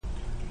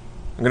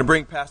I'm going to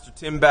bring Pastor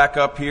Tim back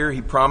up here.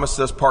 He promised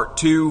us part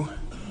 2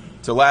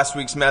 to last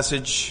week's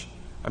message.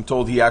 I'm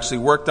told he actually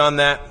worked on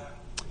that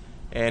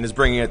and is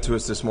bringing it to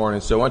us this morning.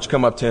 So why don't you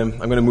come up, Tim?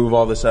 I'm going to move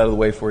all this out of the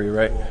way for you,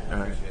 right? All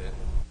right.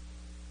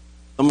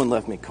 Someone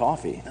left me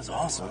coffee. That's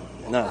awesome.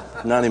 No,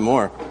 not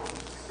anymore.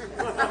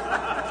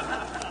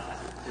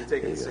 We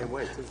take it the same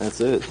way, too.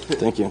 That's it.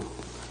 Thank you.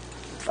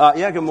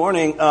 Good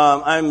morning.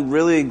 I'm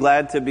really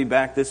glad to be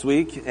back this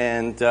week,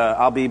 and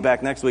I'll be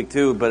back next week,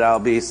 too, but I'll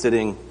be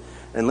sitting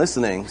and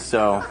listening.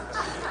 So,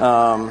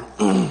 I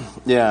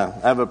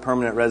have a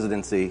permanent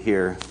residency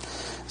here.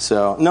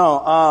 So,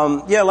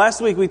 last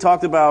week we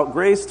talked about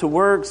grace to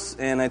works,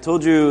 and I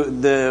told you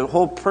the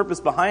whole purpose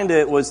behind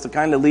it was to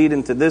kind of lead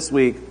into this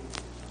week.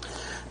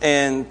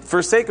 And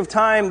for sake of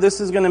time,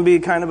 this is going to be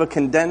kind of a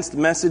condensed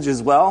message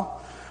as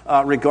well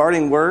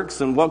regarding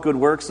works and what good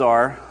works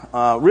are.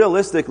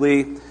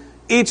 Realistically,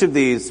 each of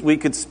these we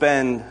could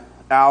spend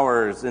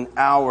hours and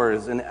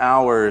hours and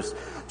hours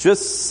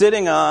just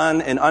sitting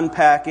on and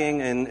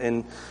unpacking,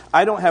 and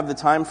I don't have the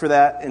time for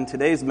that in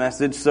today's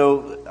message.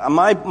 So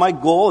my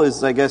goal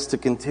is, I guess, to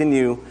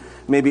continue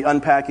maybe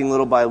unpacking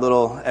little by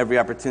little every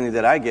opportunity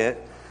that I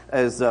get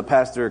as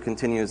Pastor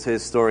continues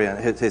his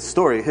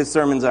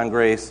sermons on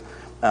grace,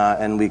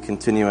 and we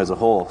continue as a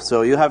whole.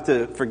 So you'll have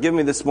to forgive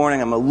me this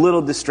morning. I'm a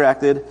little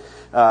distracted. It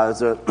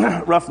was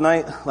a rough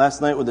night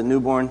last night with a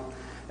newborn,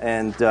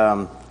 and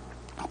the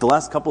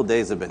last couple of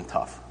days have been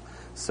tough.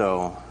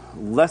 So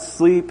less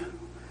sleep,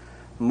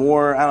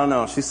 more, I don't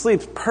know. She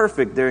sleeps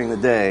perfect during the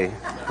day,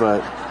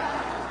 but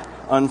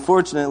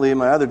unfortunately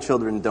my other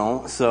children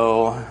don't,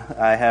 so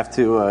I have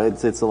to,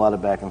 it's a lot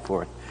of back and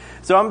forth.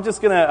 So I'm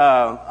just going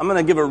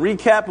to give a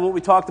recap of what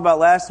we talked about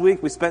last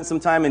week. We spent some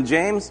time in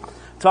James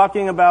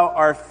talking about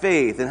our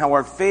faith and how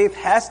our faith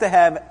has to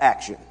have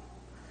action.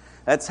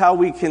 That's how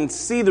we can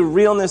see the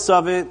realness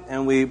of it.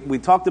 And we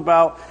talked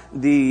about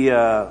the,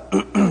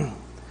 I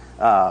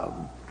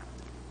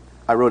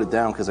wrote it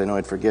down because I know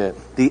I'd forget.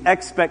 The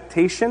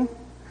expectation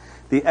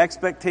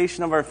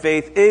of our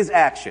faith is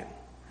action.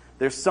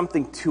 There's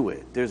something to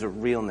it. There's a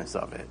realness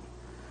of it.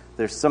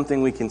 There's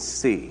something we can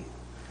see.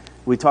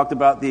 We talked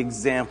about the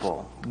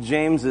example.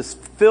 James is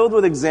filled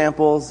with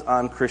examples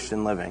on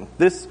Christian living.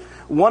 This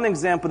one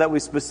example that we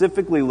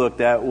specifically looked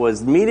at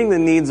was meeting the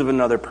needs of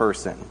another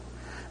person,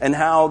 and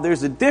how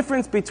there's a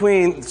difference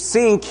between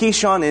seeing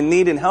Keyshawn in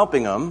need and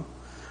helping him,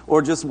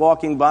 or just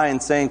walking by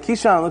and saying,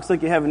 "Keyshawn, looks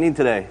like you have a need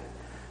today."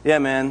 "Yeah,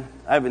 man,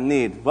 I have a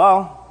need."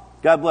 "Well,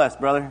 God bless,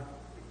 brother.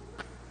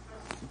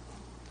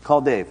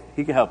 Call Dave.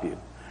 He can help you."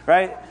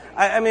 Right?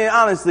 I mean,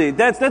 honestly,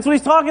 that's what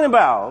he's talking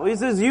about. He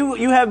says,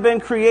 you have been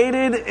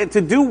created to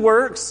do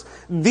works.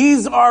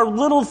 These are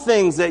little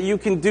things that you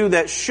can do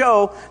that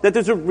show that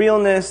there's a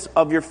realness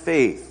of your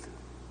faith.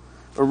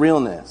 A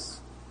realness.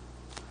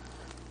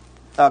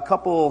 It's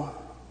probably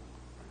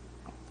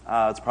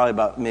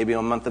about maybe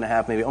a month and a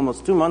half, maybe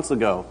almost 2 months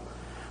ago,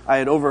 I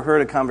had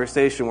overheard a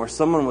conversation where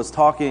someone was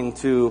talking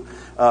to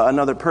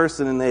another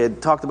person, and they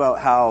had talked about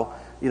how,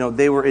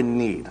 they were in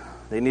need.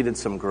 They needed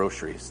some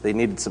groceries. They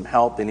needed some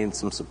help. They needed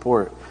some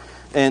support.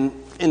 And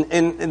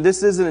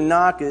this isn't a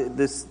knock.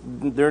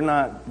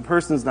 The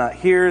person's not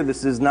here.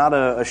 This is not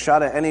a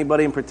shot at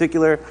anybody in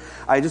particular.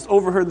 I just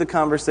overheard the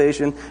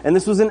conversation, and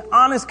this was an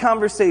honest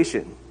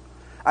conversation.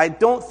 I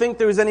don't think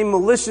there was any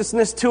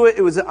maliciousness to it.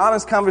 It was an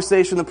honest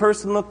conversation. The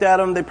person looked at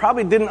him. They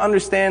probably didn't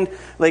understand,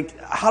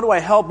 how do I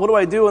help? What do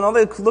I do? And all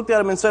they looked at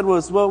him and said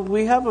was, "Well,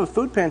 we have a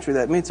food pantry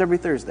that meets every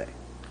Thursday."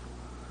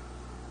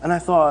 And I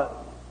thought,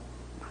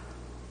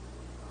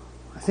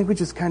 I think we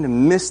just kind of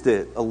missed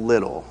it a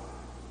little.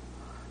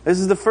 This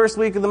is the first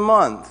week of the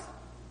month.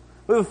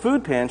 We have a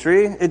food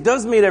pantry. It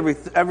does meet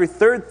every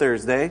third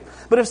Thursday.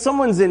 But if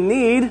someone's in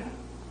need,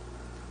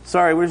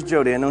 sorry, where's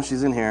Jody? I know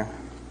she's in here.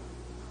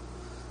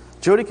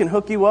 Jody can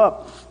hook you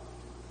up.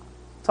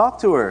 Talk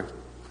to her.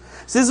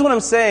 So this is what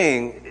I'm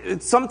saying.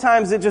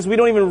 Sometimes we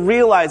don't even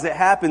realize it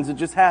happens. It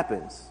just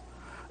happens.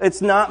 It's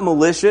not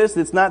malicious.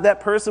 It's not that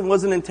person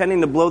wasn't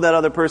intending to blow that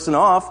other person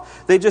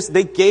off. They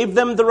gave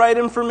them the right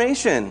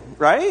information,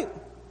 right?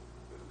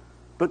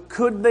 But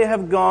could they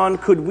have gone,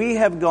 could we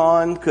have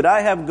gone, could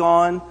I have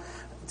gone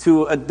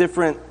to a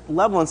different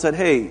level and said,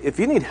 "Hey,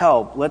 if you need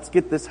help, let's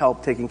get this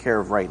help taken care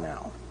of right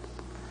now."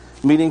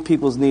 Meeting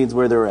people's needs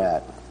where they're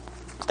at.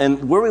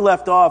 And where we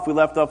left off with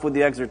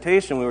the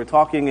exhortation. We were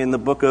talking in the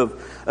book of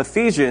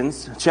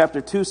Ephesians, chapter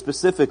 2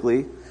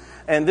 specifically.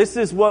 And this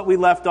is what we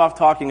left off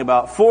talking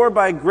about. "For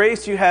by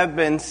grace you have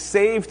been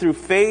saved through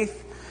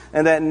faith,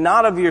 and that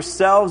not of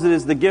yourselves, it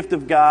is the gift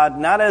of God,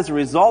 not as a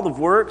result of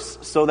works,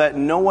 so that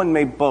no one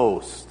may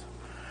boast.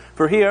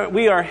 For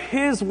we are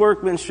His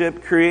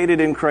workmanship, created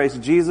in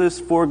Christ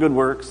Jesus for good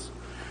works,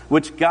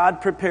 which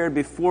God prepared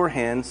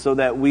beforehand so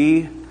that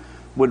we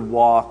would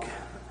walk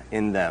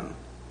in them."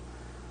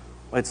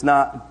 It's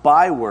not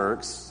by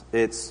works,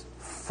 it's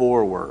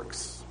for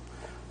works.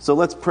 So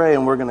let's pray,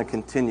 and we're going to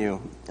continue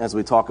as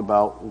we talk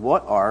about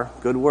what are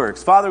good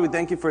works. Father, we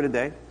thank you for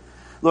today.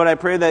 Lord, I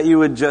pray that you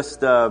would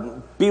just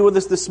be with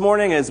us this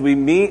morning as we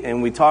meet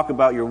and we talk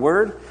about your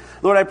word.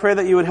 Lord, I pray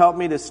that you would help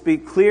me to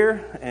speak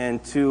clear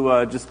and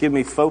to just give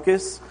me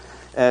focus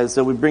as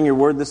we bring your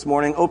word this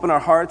morning. Open our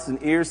hearts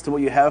and ears to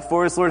what you have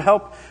for us. Lord,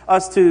 help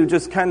us to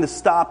just kind of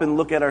stop and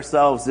look at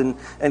ourselves and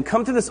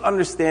come to this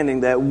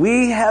understanding that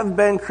we have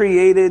been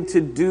created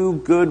to do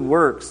good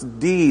works,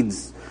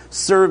 deeds,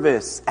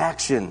 service,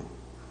 action.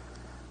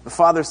 But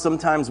Father,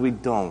 sometimes we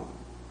don't.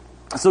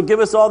 So give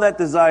us all that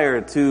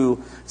desire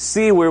to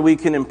see where we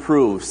can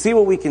improve, see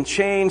what we can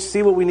change,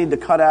 see what we need to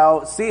cut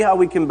out, see how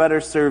we can better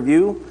serve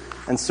you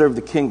and serve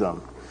the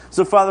kingdom.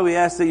 So Father, we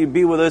ask that you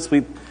be with us.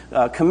 We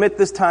commit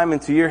this time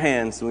into your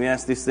hands, and we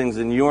ask these things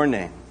in your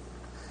name.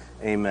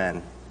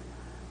 Amen.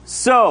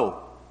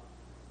 So,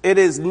 it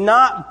is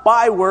not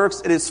by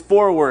works, it is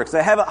for works.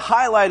 I have it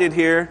highlighted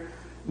here.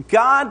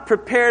 God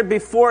prepared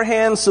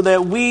beforehand so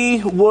that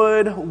we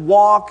would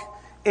walk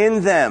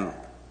in them.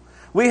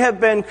 We have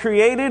been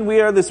created.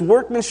 We are this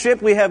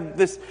workmanship. We have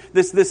this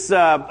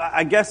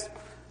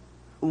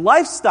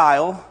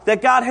lifestyle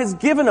that God has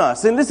given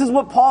us. And this is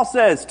what Paul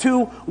says,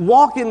 to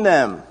walk in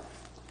them.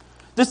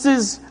 This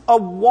is a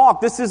walk.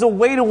 This is a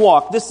way to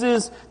walk. This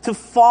is to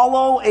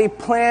follow a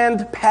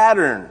planned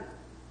pattern.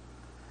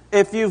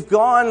 If you've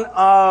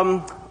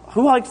gone,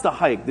 who likes to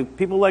hike? Do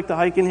people like to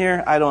hike in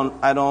here? I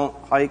don't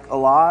hike a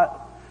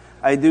lot.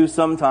 I do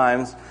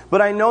sometimes.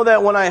 But I know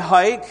that when I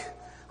hike,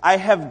 I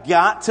have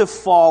got to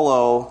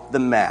follow the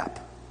map.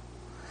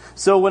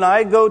 So when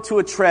I go to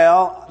a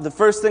trail, the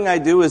first thing I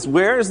do is,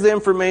 where is the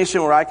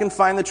information where I can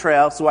find the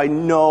trail so I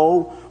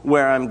know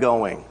where I'm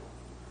going?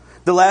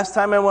 The last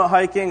time I went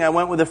hiking, I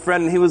went with a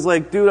friend, and he was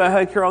like, dude, I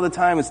hike here all the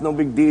time. It's no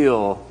big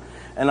deal.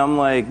 And I'm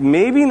like,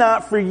 maybe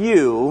not for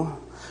you,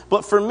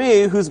 but for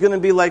me, who's going to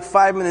be like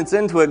 5 minutes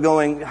into it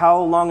going,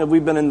 how long have we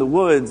been in the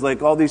woods?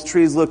 Like, all these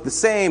trees look the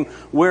same.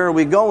 Where are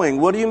we going?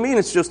 What do you mean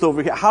it's just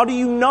over here? How do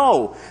you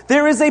know?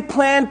 There is a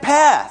planned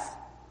path.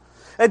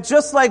 And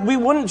just like we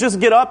wouldn't just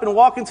get up and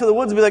walk into the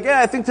woods and be like, yeah,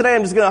 I think today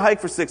I'm just going to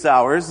hike for 6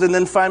 hours and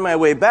then find my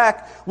way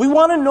back. We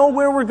want to know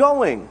where we're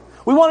going.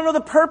 We want to know the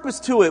purpose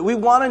to it. We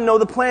want to know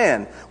the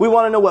plan. We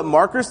want to know what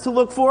markers to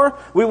look for.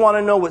 We want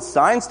to know what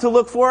signs to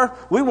look for.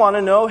 We want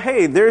to know,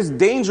 hey, there's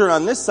danger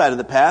on this side of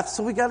the path,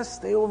 so we got to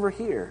stay over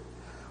here.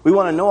 We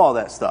want to know all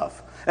that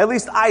stuff. At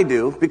least I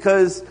do,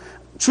 because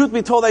truth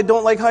be told, I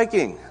don't like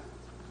hiking.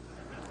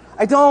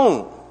 I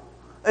don't.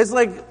 It's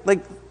like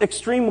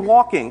extreme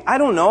walking. I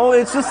don't know.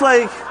 It's just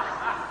like,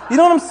 you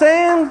know what I'm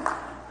saying?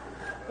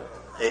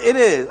 It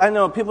is. I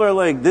know people are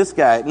like, this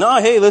guy.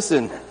 No, hey,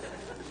 listen.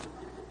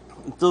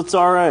 It's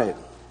all right.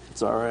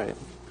 It's all right.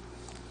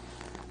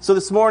 So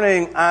this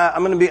morning,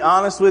 I'm going to be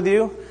honest with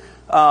you.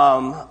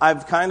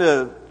 I've kind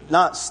of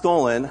not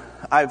stolen.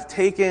 I've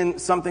taken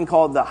something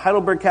called the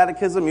Heidelberg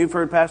Catechism. You've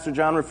heard Pastor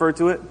John refer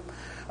to it.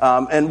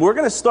 And we're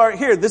going to start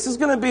here. This is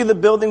going to be the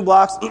building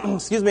blocks, and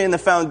the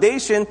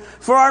foundation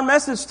for our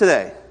message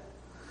today.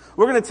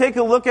 We're going to take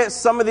a look at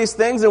some of these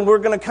things, and we're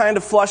going to kind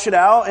of flush it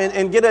out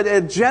and get a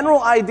general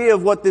idea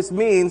of what this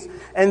means.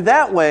 And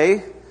that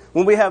way,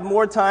 when we have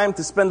more time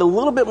to spend a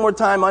little bit more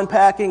time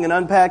unpacking,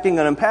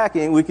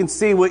 we can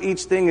see what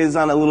each thing is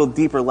on a little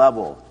deeper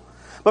level.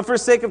 But for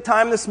sake of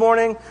time this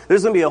morning,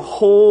 there's going to be a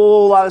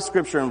whole lot of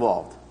scripture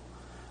involved.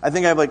 I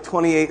think I have like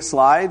 28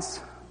 slides.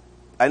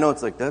 I know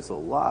it's like, that's a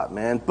lot,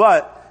 man.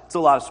 But it's a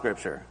lot of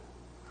scripture.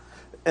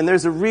 And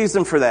there's a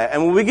reason for that.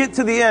 And when we get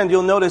to the end,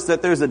 you'll notice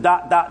that there's a ...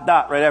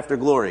 right after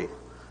glory.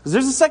 Because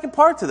there's a second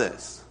part to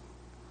this.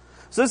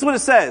 So this is what it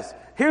says.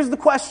 Here's the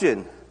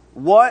question.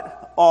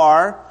 What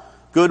are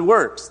good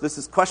works? This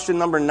is question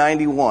number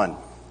 91. And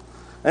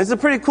it's a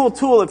pretty cool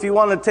tool. If you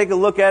want to take a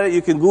look at it,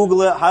 you can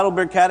Google it,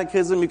 Heidelberg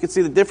Catechism. You can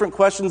see the different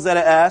questions that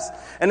it asks.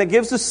 And it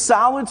gives a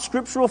solid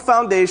scriptural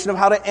foundation of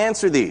how to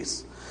answer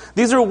these.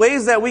 These are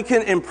ways that we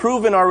can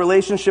improve in our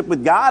relationship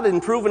with God,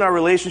 improve in our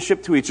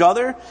relationship to each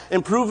other,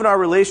 improve in our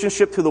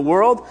relationship to the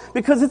world,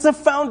 because it's a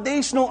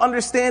foundational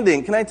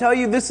understanding. Can I tell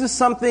you, this is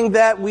something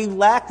that we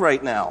lack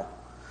right now.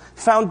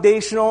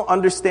 Foundational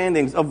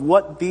understandings of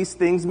what these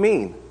things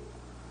mean.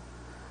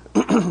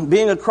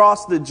 Being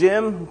across the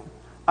gym,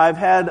 I've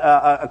had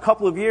a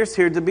couple of years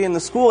here to be in the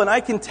school, and I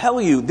can tell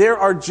you there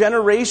are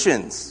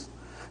generations,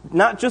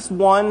 not just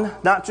one,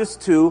 not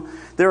just two,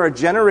 there are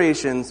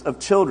generations of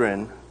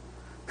children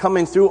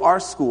coming through our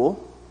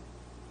school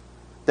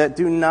that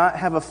do not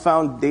have a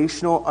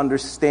foundational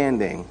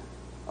understanding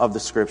of the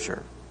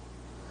Scripture,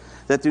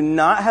 that do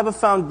not have a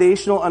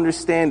foundational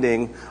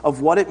understanding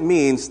of what it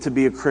means to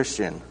be a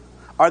Christian.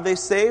 Are they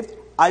saved?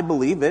 I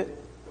believe it.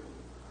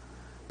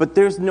 But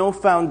there's no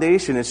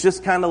foundation. It's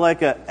just kind of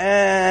like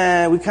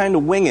we kind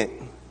of wing it.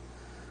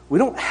 We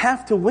don't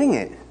have to wing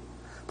it.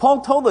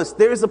 Paul told us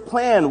there's a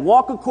plan.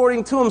 Walk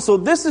according to him. So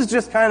this is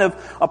just kind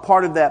of a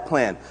part of that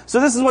plan. So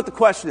this is what the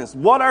question is.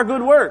 What are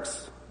good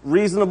works?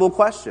 Reasonable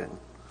question.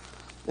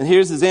 And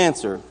here's his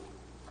answer.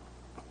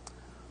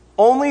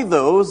 Only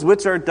those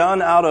which are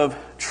done out of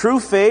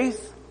true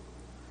faith,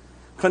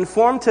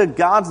 conform to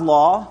God's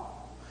law,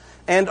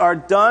 and are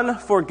done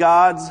for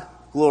God's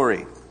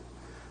glory.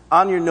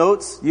 On your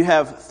notes, you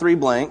have 3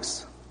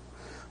 blanks.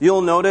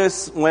 You'll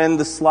notice when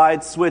the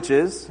slide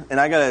switches,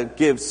 and I got to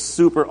give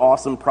super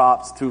awesome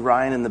props to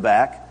Ryan in the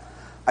back.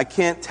 I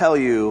can't tell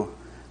you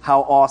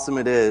how awesome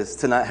it is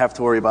to not have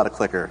to worry about a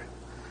clicker.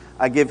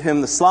 I give him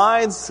the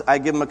slides, I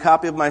give him a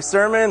copy of my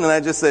sermon, and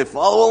I just say,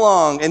 follow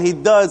along. And he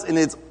does, and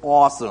it's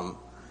awesome.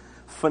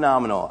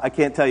 Phenomenal. I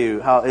can't tell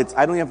you how I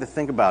don't even have to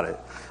think about it.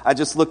 I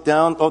just look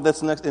down, oh,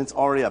 that's next, and it's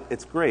already up.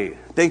 It's great.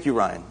 Thank you,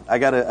 Ryan. I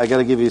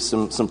gotta give you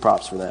some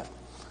props for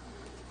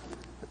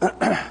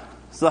that.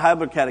 So the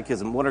Heidelberg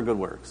Catechism, what are good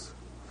works?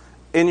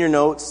 In your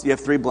notes, you have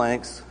 3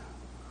 blanks.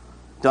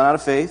 Done out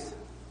of faith,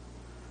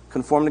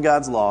 conform to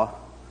God's law,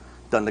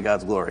 done to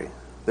God's glory.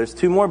 There's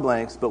 2 more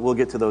blanks, but we'll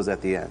get to those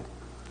at the end.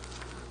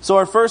 So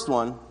our first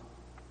one,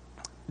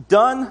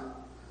 done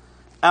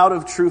out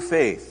of true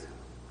faith.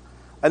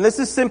 And this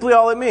is simply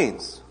all it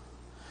means.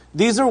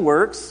 These are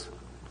works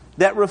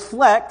that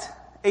reflect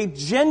a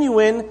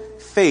genuine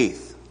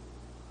faith.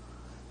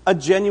 A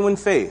genuine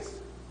faith.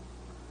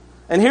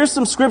 And here's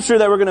some scripture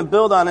that we're going to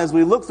build on as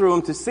we look through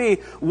them to see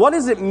what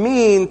does it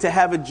mean to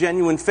have a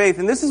genuine faith.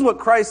 And this is what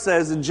Christ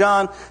says in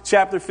John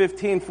chapter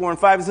 15, 4 and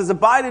 5. It says,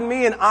 abide in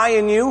me and I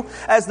in you,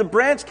 as the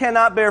branch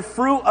cannot bear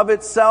fruit of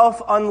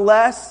itself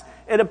unless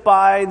it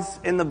abides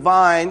in the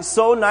vine,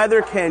 so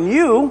neither can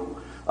you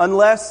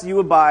unless you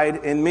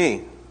abide in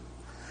me.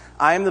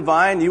 I am the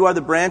vine, you are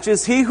the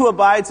branches. He who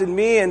abides in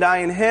me and I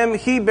in him,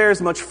 he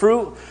bears much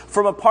fruit.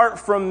 Apart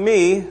from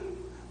me,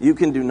 you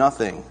can do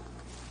nothing.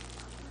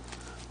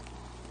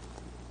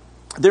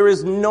 There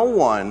is no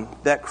one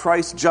that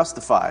Christ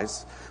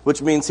justifies,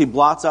 which means he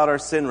blots out our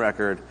sin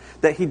record,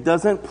 that he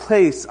doesn't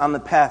place on the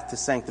path to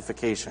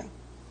sanctification.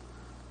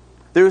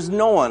 There is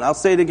no one, I'll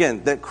say it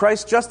again, that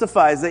Christ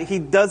justifies that he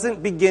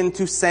doesn't begin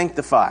to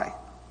sanctify.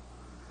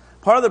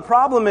 Part of the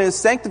problem is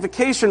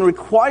sanctification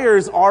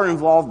requires our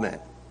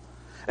involvement.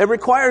 It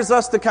requires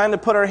us to kind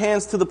of put our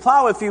hands to the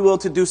plow, if you will,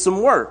 to do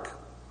some work.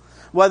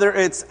 Whether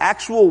it's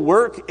actual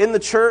work in the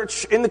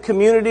church, in the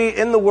community,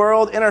 in the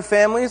world, in our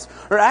families,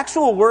 or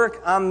actual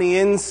work on the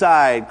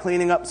inside,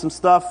 cleaning up some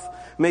stuff,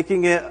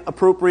 making it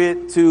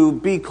appropriate to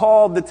be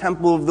called the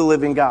temple of the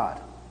living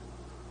God.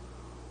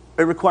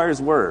 It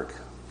requires work.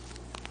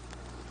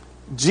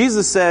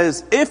 Jesus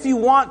says, if you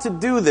want to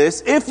do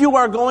this, if you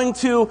are going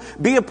to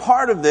be a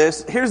part of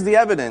this, here's the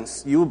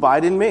evidence. You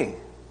abide in me.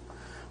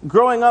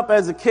 Growing up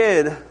as a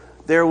kid,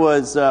 there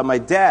was my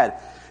dad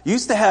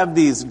used to have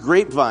these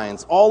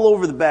grapevines all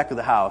over the back of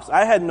the house.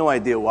 I had no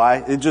idea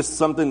why. It's just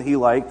something he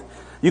liked.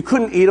 You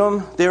couldn't eat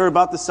them. They were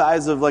about the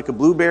size of like a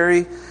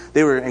blueberry.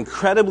 They were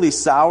incredibly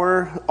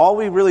sour. All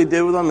we really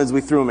did with them is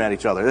we threw them at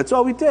each other. That's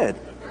all we did.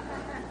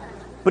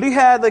 But he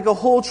had like a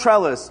whole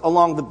trellis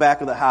along the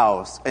back of the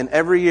house. And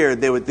every year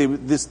they would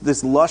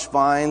this lush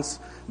vines,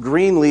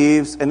 green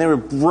leaves, and they were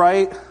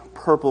bright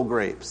purple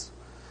grapes.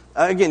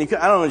 Again, I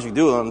don't know what you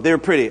do with them. They were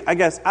pretty. I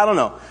guess, I don't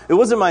know. It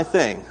wasn't my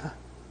thing.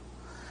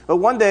 But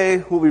one day,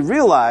 what we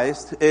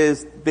realized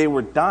is they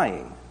were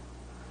dying.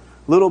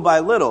 Little by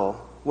little,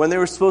 when they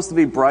were supposed to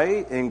be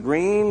bright and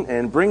green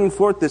and bringing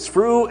forth this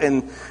fruit.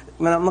 And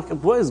I'm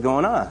looking, what is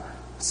going on?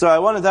 So I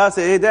wanted to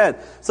say, hey,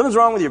 Dad, something's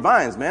wrong with your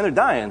vines, man. They're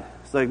dying.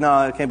 It's like,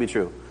 no, it can't be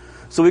true.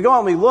 So we go out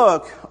and we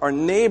look. Our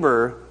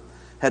neighbor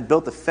had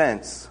built a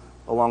fence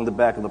along the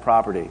back of the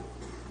property.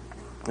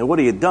 And what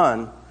he had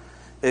done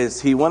is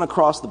he went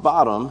across the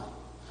bottom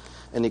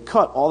and he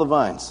cut all the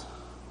vines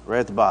right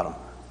at the bottom.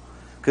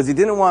 Because he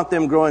didn't want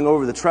them growing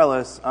over the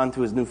trellis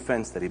onto his new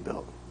fence that he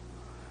built.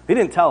 He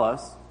didn't tell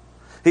us.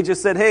 He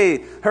just said,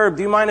 hey, Herb,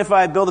 do you mind if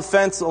I build a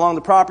fence along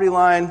the property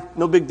line?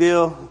 No big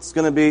deal. It's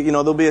going to be,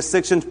 there'll be a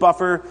 6-inch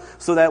buffer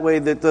so that way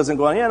that doesn't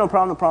go on. Yeah, no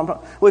problem.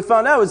 What we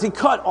found out was he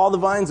cut all the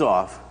vines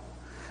off.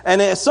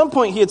 And at some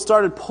point he had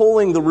started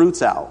pulling the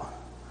roots out.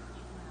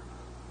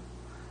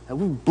 And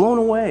we were blown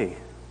away.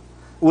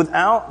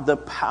 Without the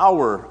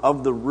power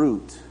of the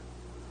root,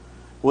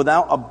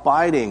 without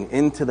abiding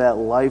into that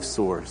life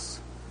source,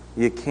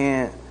 you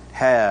can't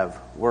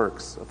have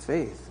works of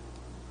faith.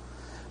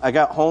 I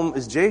got home.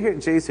 Is Jay here?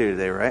 Jay's here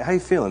today, right? How you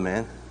feeling,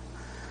 man?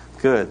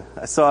 Good.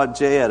 I saw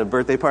Jay at a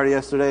birthday party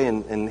yesterday,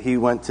 and he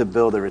went to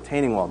build a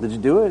retaining wall. Did you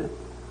do it?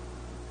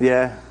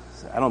 Yeah.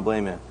 I don't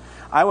blame you.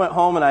 I went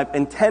home, and I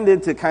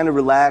intended to kind of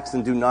relax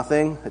and do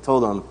nothing. I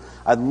told him,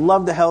 I'd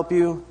love to help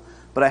you,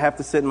 but I have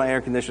to sit in my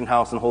air-conditioned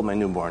house and hold my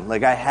newborn.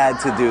 Like, I had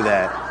to do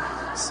that.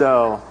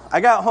 So I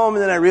got home,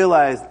 and then I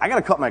realized I got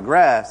to cut my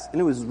grass, and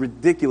it was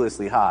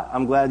ridiculously hot.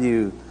 I'm glad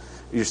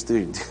you're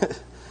student.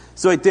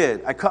 So I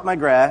did. I cut my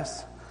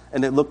grass,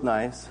 and it looked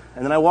nice.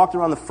 And then I walked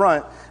around the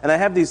front, and I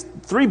have these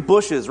 3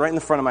 bushes right in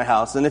the front of my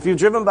house. And if you've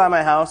driven by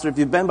my house, or if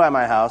you've been by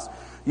my house,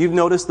 you've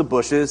noticed the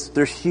bushes.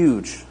 They're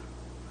huge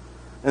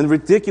and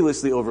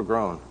ridiculously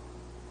overgrown.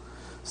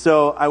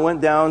 So I went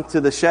down to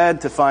the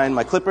shed to find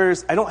my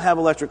clippers. I don't have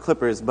electric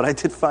clippers, but I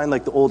did find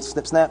like the old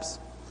snip snaps.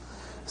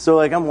 So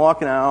like I'm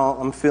walking out,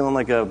 I'm feeling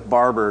like a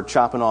barber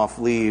chopping off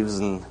leaves,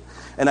 and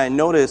I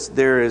noticed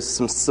there is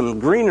some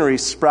greenery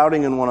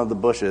sprouting in one of the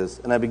bushes,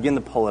 and I begin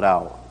to pull it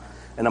out,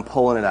 and I'm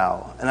pulling it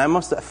out. And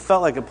I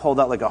felt like I pulled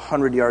out like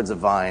 100 yards of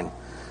vine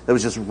that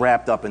was just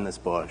wrapped up in this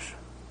bush.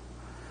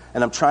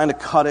 And I'm trying to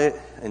cut it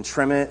and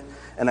trim it.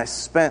 And I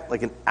spent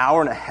like an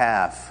hour and a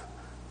half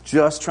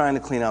just trying to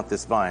clean out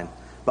this vine.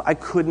 But I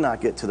could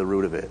not get to the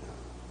root of it.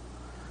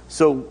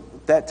 So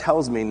that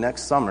tells me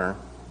next summer,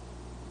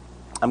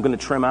 I'm going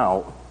to trim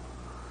out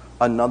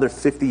another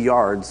 50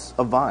 yards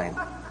of vine.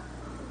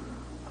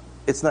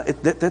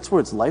 That's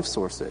where its life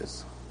source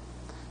is.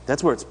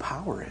 That's where its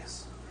power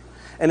is.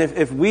 And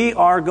if we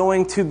are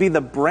going to be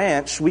the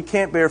branch, we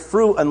can't bear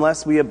fruit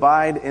unless we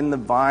abide in the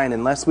vine,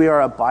 unless we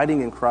are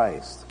abiding in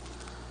Christ.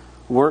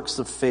 Works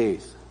of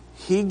faith.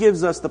 He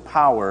gives us the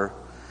power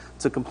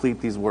to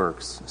complete these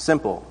works.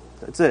 Simple.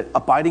 That's it.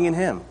 Abiding in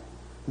Him.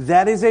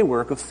 That is a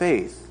work of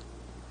faith.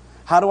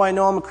 How do I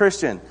know I'm a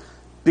Christian?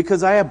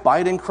 Because I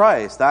abide in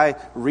Christ. I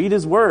read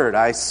His Word.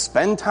 I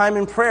spend time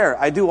in prayer.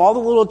 I do all the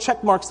little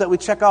check marks that we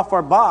check off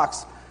our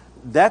box.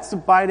 That's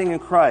abiding in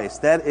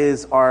Christ. That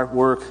is our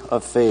work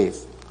of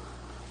faith.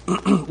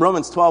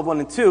 Romans 12, 1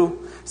 and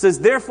 2 says,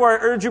 "Therefore I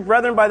urge you,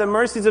 brethren, by the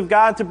mercies of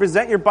God, to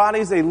present your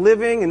bodies a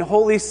living and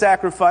holy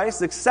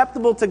sacrifice,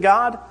 acceptable to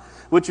God,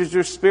 which is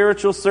your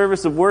spiritual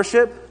service of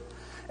worship.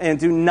 And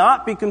do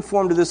not be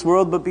conformed to this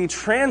world, but be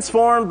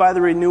transformed by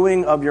the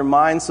renewing of your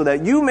mind, so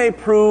that you may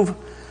prove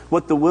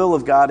what the will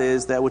of God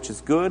is, that which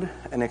is good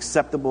and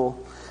acceptable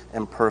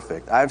and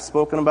perfect." I've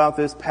spoken about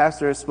this.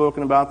 Pastor has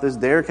spoken about this.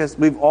 Derek has.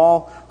 We've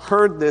all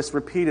heard this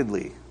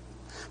repeatedly.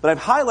 But I've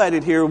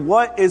highlighted here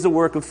what is a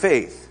work of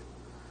faith.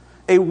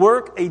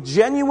 A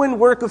genuine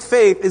work of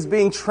faith is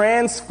being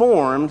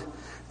transformed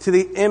to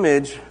the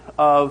image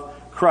of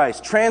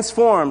Christ.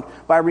 Transformed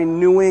by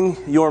renewing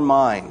your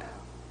mind.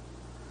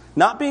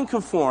 Not being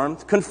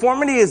conformed.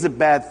 Conformity is a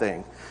bad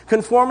thing.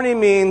 Conformity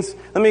means,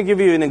 let me give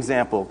you an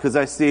example, because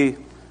I see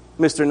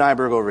Mr.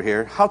 Nyberg over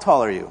here. How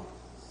tall are you?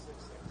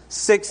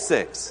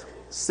 6'6".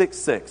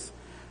 6'6".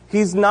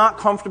 He's not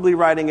comfortably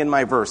riding in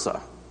my Versa.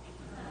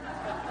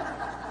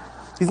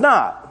 He's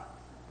not.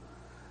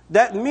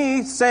 That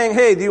me saying,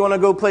 "Hey, do you want to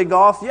go play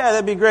golf?" "Yeah,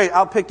 that'd be great.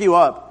 I'll pick you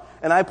up."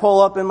 And I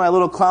pull up in my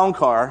little clown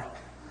car.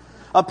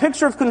 A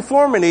picture of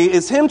conformity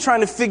is him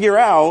trying to figure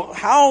out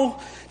how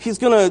he's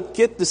going to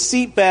get the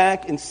seat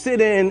back and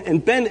sit in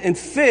and bend and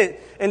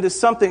fit into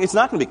something. It's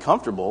not going to be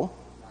comfortable.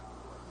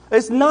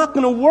 It's not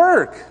going to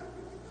work.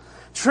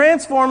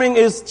 Transforming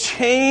is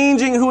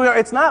changing who we are.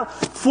 It's not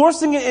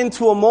forcing it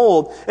into a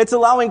mold. It's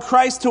allowing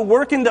Christ to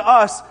work into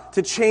us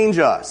to change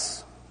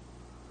us,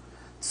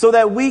 so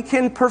that we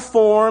can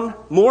perform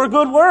more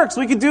good works.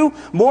 We could do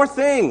more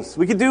things.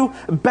 We could do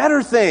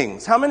better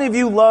things. How many of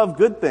you love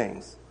good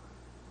things?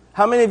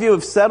 How many of you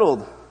have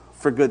settled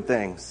for good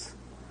things?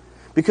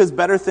 Because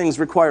better things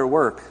require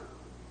work.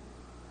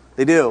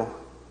 They do.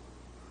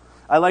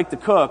 I like to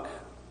cook.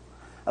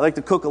 I like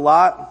to cook a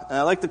lot, and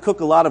I like to cook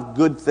a lot of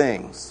good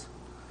things.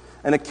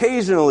 And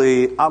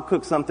occasionally, I'll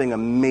cook something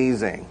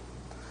amazing.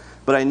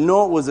 But I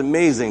know it was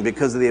amazing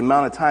because of the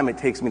amount of time it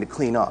takes me to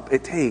clean up.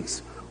 It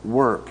takes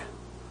work.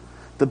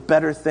 The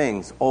better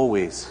things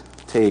always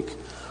take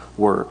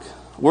work.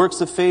 Works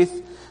of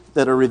faith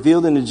that are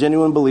revealed in a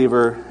genuine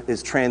believer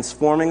is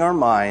transforming our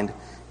mind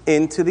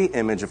into the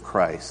image of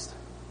Christ.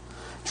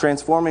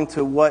 Transforming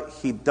to what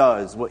He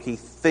does, what He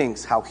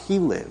thinks, how He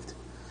lived,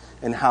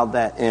 and how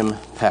that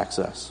impacts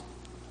us.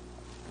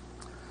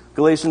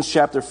 Galatians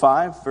chapter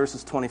 5,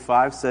 verses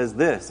 25 says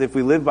this: "If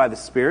we live by the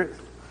Spirit,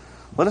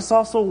 let us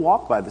also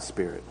walk by the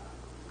Spirit."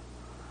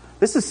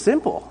 This is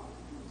simple.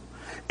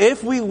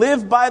 If we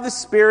live by the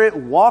Spirit,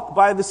 walk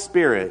by the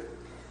Spirit.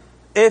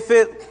 If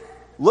it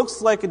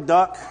looks like a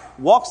duck,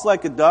 walks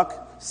like a duck,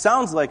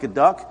 sounds like a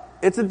duck,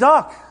 it's a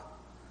duck.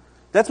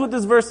 That's what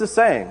this verse is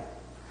saying.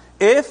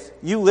 If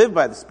you live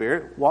by the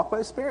Spirit, walk by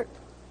the Spirit.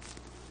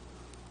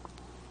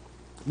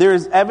 There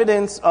is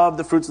evidence of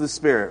the fruits of the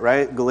Spirit,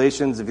 right?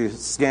 Galatians, if you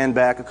scan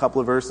back a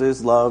couple of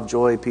verses, love,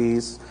 joy,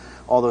 peace,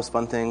 all those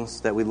fun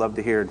things that we love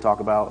to hear and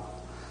talk about.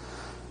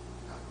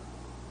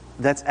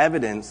 That's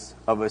evidence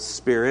of a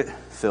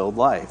Spirit-filled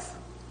life.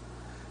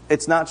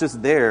 It's not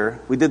just there.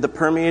 We did the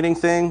permeating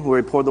thing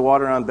where we poured the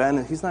water on Ben,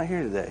 and he's not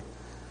here today.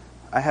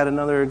 I had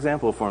another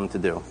example for him to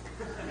do.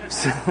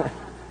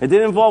 It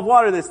didn't involve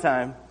water this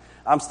time.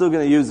 I'm still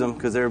going to use them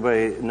because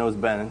everybody knows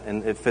Ben,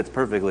 and it fits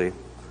perfectly.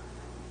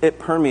 It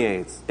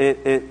permeates.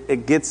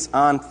 It gets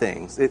on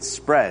things. It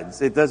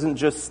spreads. It doesn't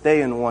just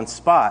stay in one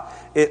spot.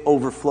 It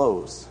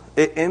overflows.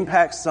 It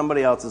impacts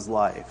somebody else's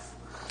life.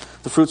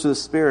 The fruits of the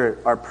Spirit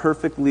are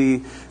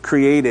perfectly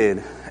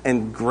created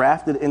and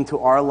grafted into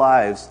our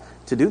lives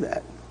to do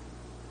that.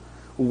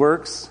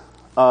 Works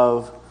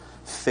of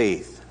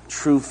faith,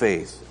 true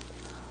faith,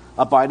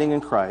 abiding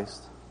in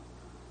Christ,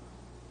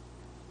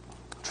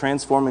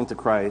 transforming to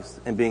Christ,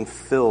 and being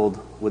filled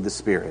with the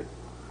Spirit.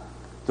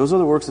 Those are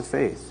the works of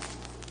faith.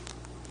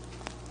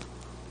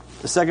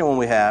 The second one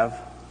we have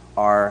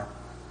are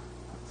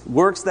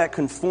works that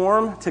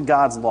conform to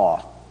God's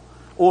law,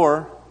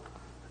 or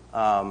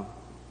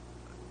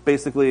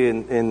basically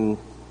in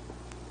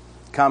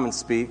common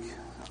speak,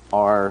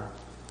 are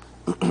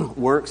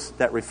works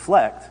that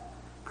reflect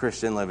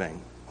Christian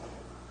living.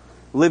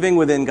 Living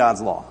within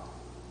God's law.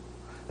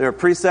 There are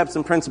precepts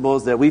and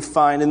principles that we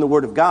find in the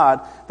Word of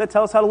God that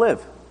tell us how to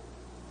live.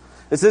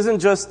 This isn't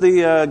just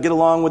the get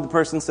along with the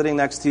person sitting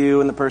next to you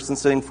and the person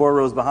sitting 4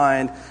 rows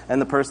behind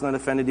and the person that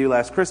offended you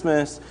last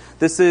Christmas.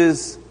 This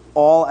is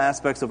all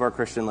aspects of our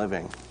Christian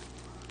living.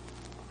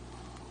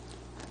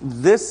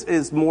 This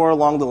is more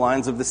along the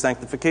lines of the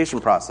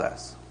sanctification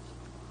process.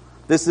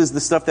 This is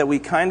the stuff that we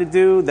kind of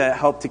do that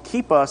help to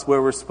keep us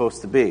where we're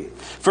supposed to be.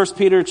 1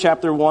 Peter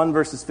chapter 1,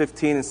 verses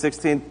 15 and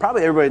 16.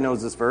 Probably everybody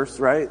knows this verse,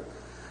 right?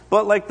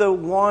 But like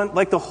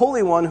the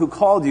Holy One who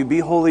called you, be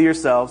holy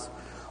yourselves,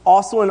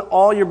 also in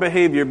all your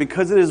behavior,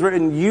 because it is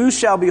written, you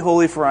shall be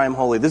holy, for I am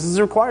holy. This is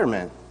a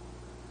requirement.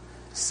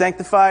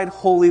 Sanctified,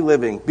 holy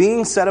living,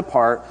 being set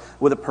apart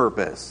with a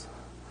purpose.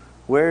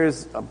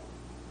 Is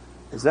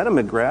that a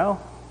McGraw?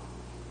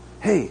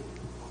 Hey,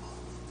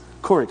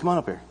 Corey, come on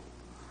up here.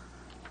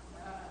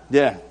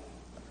 Yeah.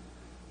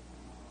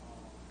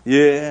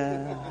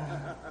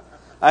 Yeah.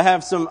 I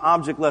have some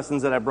object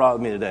lessons that I brought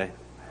with me today.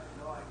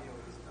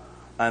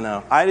 I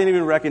know. I didn't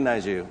even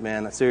recognize you,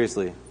 man.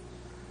 Seriously.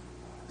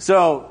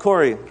 So,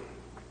 Corey,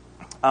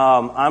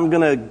 I'm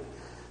going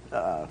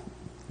to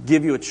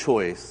give you a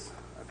choice.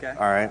 Okay.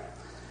 All right.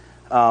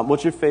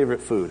 What's your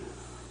favorite food?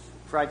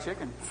 Fried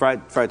chicken.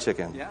 Fried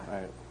chicken. Yeah. All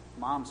right.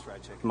 Mom's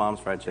fried chicken.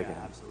 Mom's fried chicken.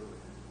 Yeah, absolutely.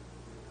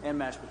 And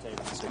mashed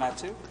potatoes. Can I have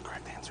 2?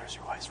 Correct answer is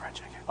your wife's fried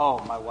chicken. Oh,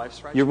 my wife's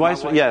fried chicken? Your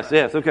wife's,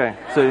 yes, okay.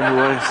 So your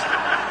wife's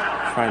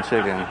fried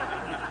chicken.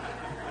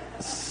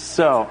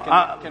 So,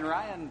 Can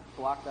Ryan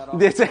block that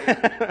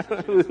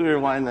off?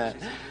 Rewind that.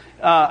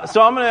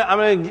 So I'm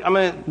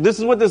gonna. This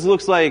is what this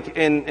looks like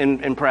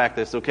in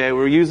practice. Okay,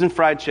 we're using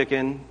fried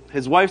chicken.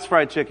 His wife's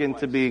fried chicken,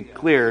 to be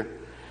clear.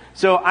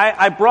 So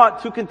I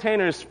brought 2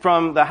 containers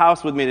from the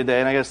house with me today,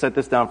 and I got to set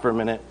this down for a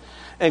minute.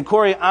 And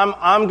Corey,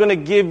 I'm going to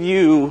give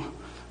you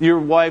your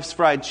wife's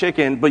fried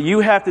chicken, but you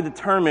have to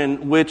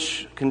determine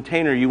which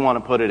container you want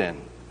to put it in.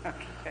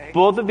 Okay.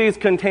 Both of these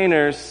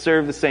containers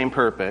serve the same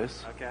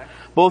purpose. Okay.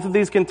 Both of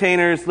these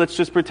containers, let's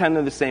just pretend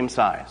they're the same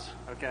size.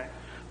 Okay.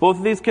 Both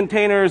of these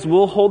containers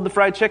will hold the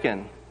fried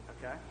chicken.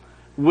 Okay.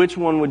 Which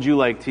one would you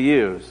like to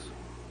use?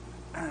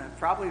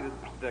 Probably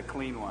the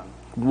clean one.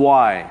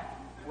 Why?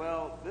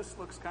 Well, this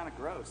looks kind of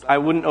gross. I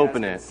wouldn't don't know if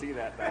open you it. guys can see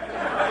that back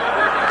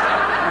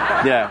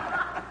there.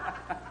 Yeah.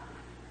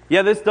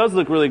 Yeah, this does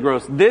look really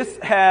gross. This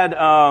had,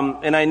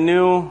 and I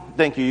knew,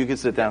 thank you can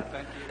sit down.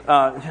 Thank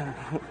you.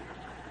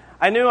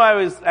 I knew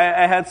I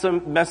had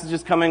some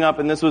messages coming up,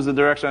 and this was the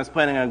direction I was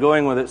planning on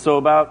going with it. So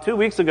about 2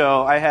 weeks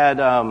ago, I had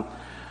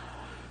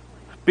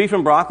beef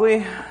and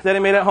broccoli that I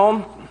made at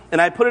home, and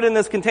I put it in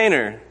this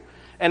container.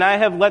 And I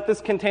have let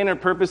this container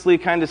purposely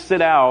kind of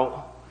sit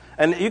out.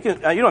 And you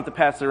don't have to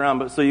pass it around,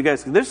 but so you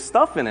guys, there's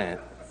stuff in it.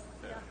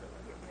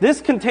 This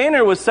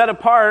container was set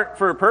apart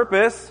for a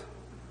purpose.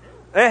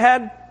 It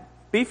had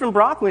beef and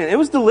broccoli in it. It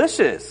was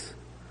delicious.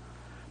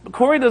 But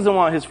Corey doesn't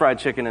want his fried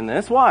chicken in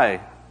this. Why?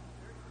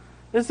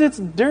 It's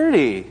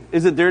dirty.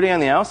 Is it dirty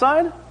on the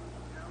outside?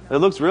 It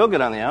looks real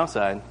good on the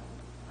outside.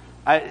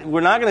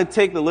 We're not going to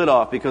take the lid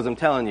off because I'm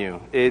telling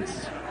you,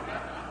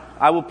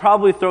 I will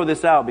probably throw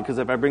this out because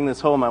if I bring this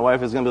home, my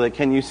wife is going to be like,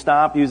 can you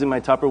stop using my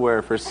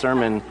Tupperware for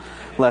sermon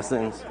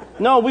lessons?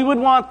 No, we would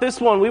want this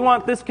one. We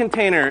want this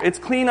container. It's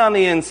clean on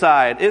the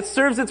inside. It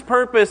serves its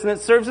purpose, and it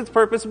serves its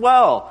purpose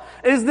well.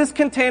 Is this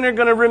container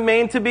going to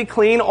remain to be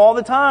clean all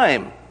the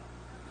time?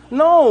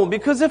 No,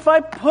 because if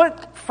I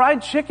put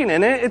fried chicken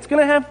in it, it's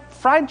going to have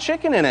fried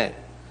chicken in it.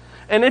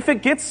 And if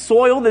it gets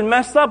soiled and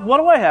messed up, what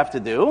do I have to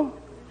do?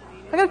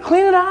 I got to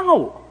clean it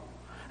out.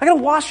 I got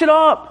to wash it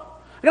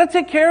up. I got to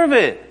take care of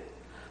it.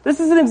 This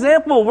is an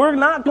example. We're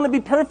not going to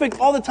be perfect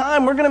all the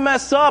time. We're going to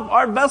mess up.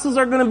 Our vessels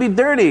are going to be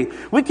dirty.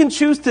 We can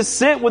choose to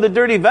sit with a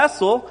dirty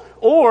vessel,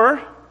 or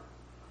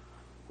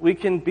we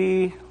can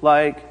be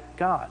like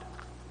God.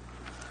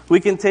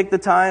 We can take the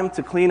time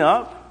to clean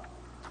up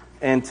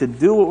and to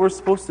do what we're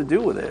supposed to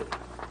do with it.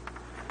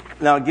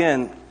 Now,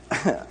 again,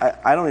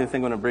 I don't even think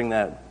I'm going to bring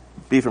that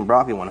beef and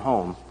broccoli one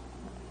home.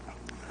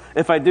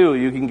 If I do,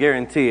 you can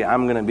guarantee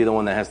I'm going to be the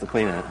one that has to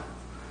clean it.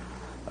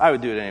 I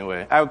would do it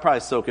anyway. I would probably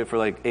soak it for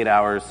like 8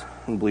 hours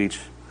in bleach.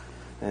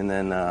 And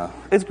then,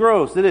 it's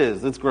gross. It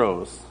is. It's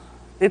gross.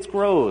 It's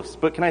gross.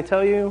 But can I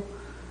tell you,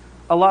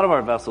 a lot of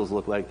our vessels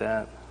look like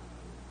that.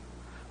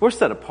 We're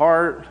set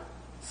apart,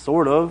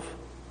 sort of.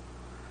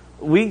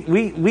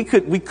 We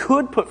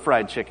could put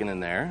fried chicken in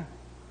there.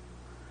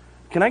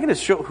 Can I get a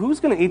show? Who's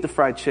going to eat the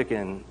fried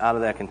chicken out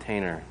of that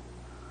container?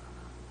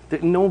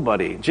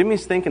 Nobody.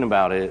 Jimmy's thinking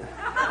about it.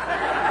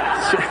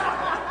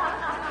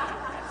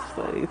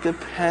 It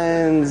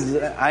depends.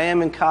 I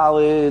am in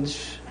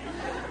college.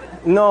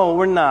 No,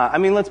 we're not. I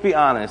mean, let's be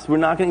honest. We're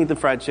not going to eat the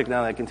fried chicken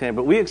out of that container,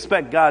 but we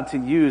expect God to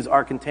use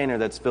our container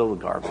that's filled with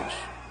garbage.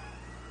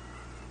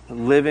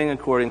 Living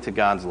according to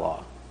God's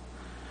law.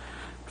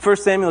 1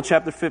 Samuel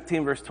chapter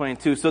 15, verse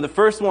 22. So the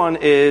first one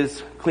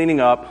is cleaning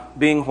up,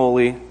 being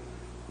holy,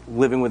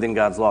 living within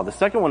God's law. The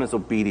second one is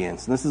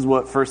obedience. And this is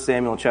what 1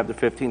 Samuel chapter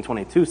 15,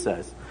 22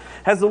 says.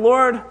 Has the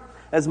Lord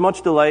as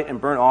much delight in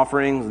burnt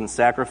offerings and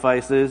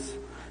sacrifices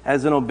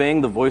as in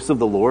obeying the voice of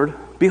the Lord?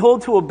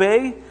 Behold, to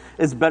obey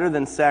is better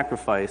than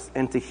sacrifice,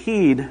 and to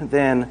heed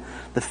than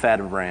the fat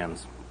of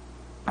rams.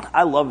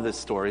 I love this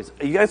story.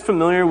 Are you guys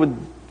familiar with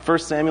 1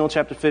 Samuel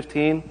chapter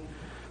 15?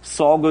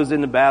 Saul goes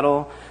into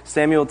battle.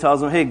 Samuel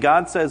tells him, hey,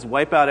 God says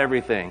wipe out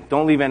everything.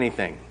 Don't leave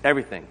anything.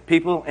 Everything.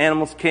 People,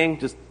 animals, king,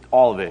 just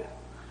all of it.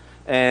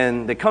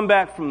 And they come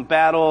back from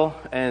battle,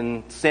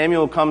 and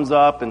Samuel comes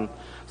up, and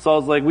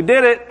Saul's like, we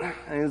did it.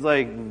 And he's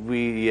like,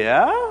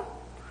 yeah?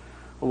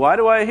 Why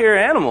do I hear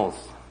animals?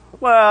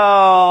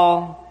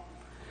 Well,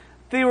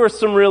 there were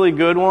some really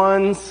good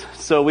ones,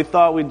 so we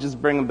thought we'd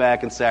just bring them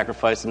back and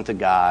sacrifice them to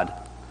God.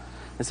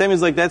 And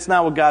Samuel's like, that's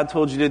not what God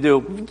told you to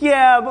do.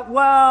 Yeah, but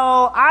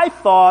well, I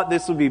thought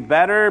this would be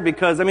better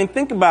because,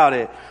 think about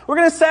it. We're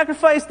going to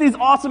sacrifice these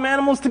awesome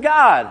animals to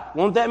God.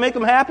 Won't that make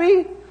them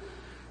happy?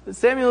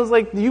 Samuel's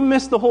like, you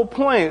missed the whole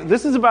point.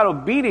 This is about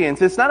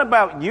obedience. It's not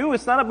about you.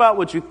 It's not about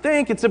what you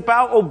think. It's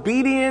about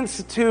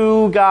obedience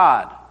to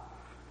God.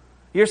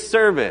 Your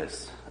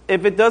service.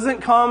 If it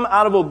doesn't come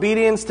out of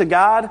obedience to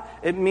God,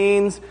 it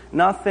means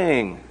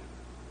nothing.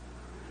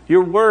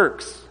 Your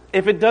works.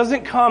 If it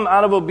doesn't come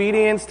out of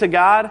obedience to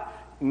God,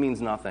 it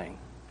means nothing.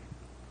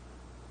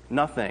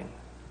 Nothing.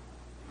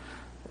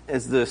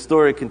 As the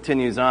story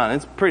continues on,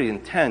 it's pretty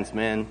intense,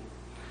 man.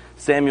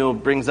 Samuel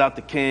brings out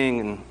the king,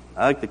 and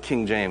I like the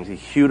King James. He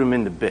hewed him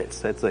into bits.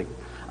 That's like,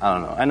 I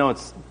don't know. I know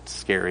it's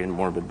scary and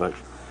morbid, but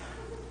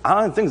I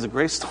don't think it's a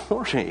great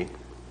story.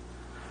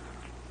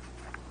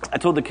 I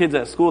told the kids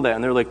at school that,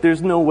 and they're like,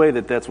 there's no way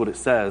that that's what it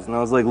says. And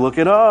I was like, look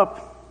it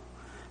up.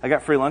 I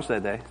got free lunch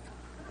that day.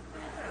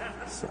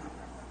 So,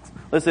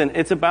 listen,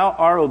 it's about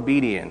our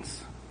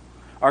obedience,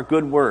 our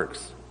good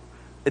works.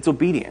 It's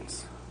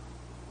obedience.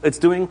 It's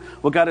doing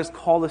what God has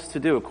called us to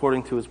do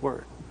according to His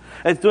Word.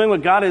 It's doing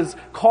what God has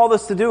called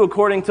us to do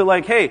according to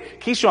hey,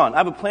 Keyshawn, I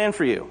have a plan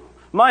for you.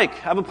 Mike,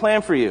 I have a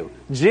plan for you.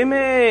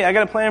 Jimmy, I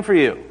got a plan for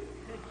you.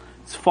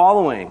 It's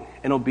following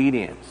in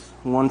obedience,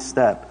 one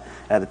step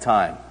at a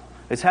time.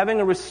 It's having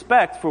a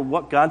respect for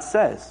what God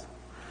says.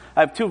 I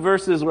have two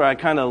verses where I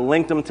kind of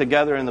linked them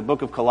together in the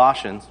book of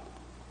Colossians.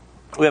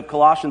 We have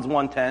Colossians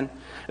 1:10.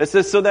 It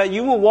says, so that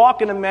you will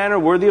walk in a manner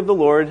worthy of the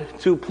Lord,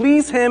 to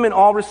please Him in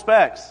all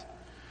respects,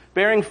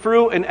 bearing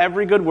fruit in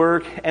every good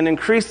work, and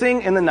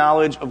increasing in the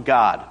knowledge of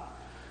God.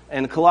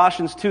 And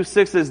Colossians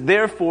 2:6 says,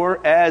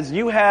 therefore, as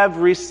you have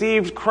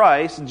received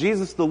Christ,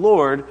 Jesus the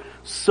Lord,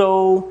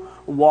 so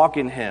walk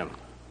in Him.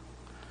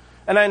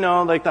 And I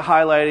know, the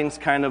highlighting's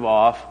kind of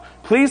off.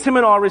 Please Him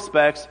in all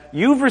respects.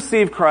 You've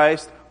received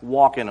Christ,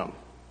 walk in Him.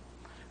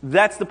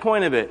 That's the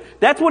point of it.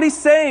 That's what He's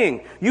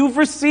saying. You've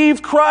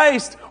received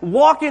Christ,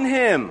 walk in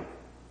Him.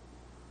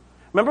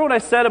 Remember what I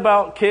said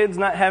about kids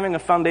not having a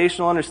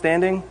foundational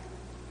understanding?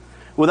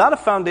 Without a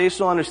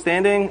foundational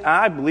understanding,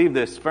 I believe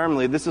this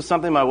firmly. This is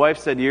something my wife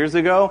said years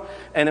ago,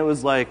 and it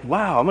was like,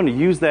 wow, I'm going to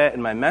use that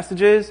in my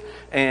messages,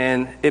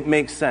 and it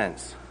makes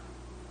sense.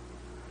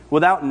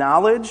 Without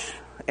knowledge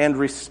and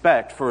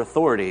respect for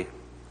authority,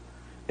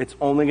 it's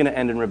only going to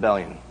end in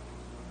rebellion.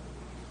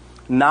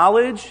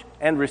 Knowledge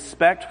and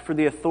respect for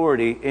the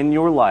authority in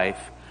your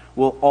life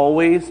will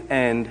always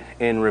end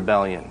in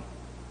rebellion.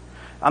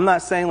 I'm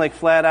not saying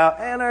flat out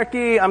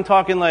anarchy. I'm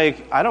talking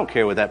I don't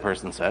care what that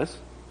person says.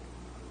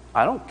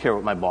 I don't care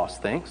what my boss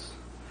thinks.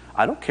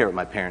 I don't care what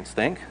my parents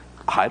think.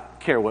 I don't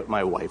care what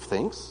my wife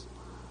thinks.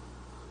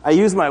 I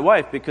use my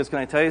wife because, can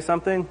I tell you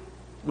something?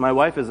 My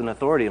wife is an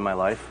authority in my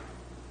life.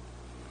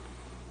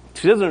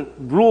 She doesn't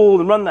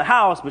rule and run the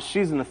house, but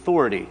she's an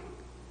authority.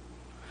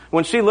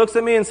 When she looks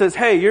at me and says,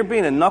 hey, you're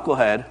being a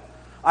knucklehead,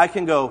 I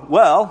can go,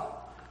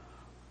 well,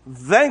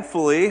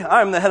 thankfully,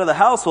 I'm the head of the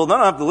household. I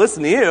don't have to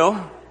listen to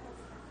you.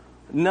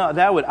 No,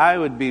 I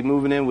would be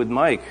moving in with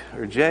Mike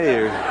or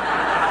Jay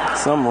or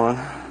someone.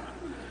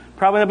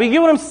 Probably not. But you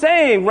get what I'm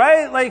saying,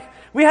 right?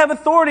 We have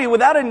authority.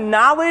 Without a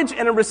knowledge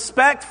and a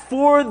respect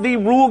for the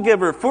rule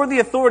giver, for the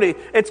authority,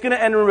 it's going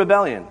to end in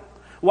rebellion.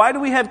 Why do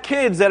we have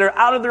kids that are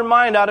out of their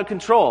mind, out of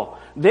control?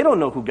 They don't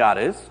know who God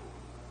is.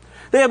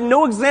 They have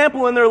no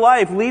example in their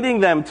life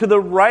leading them to the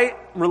right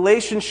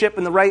relationship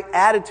and the right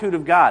attitude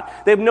of God.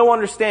 They have no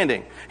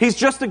understanding. He's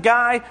just a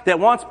guy that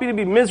wants me to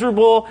be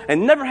miserable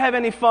and never have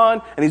any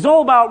fun, and he's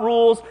all about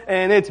rules,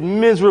 and it's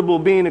miserable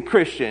being a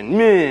Christian.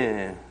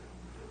 Meh.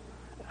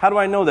 How do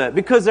I know that?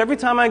 Because every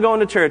time I go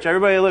into church,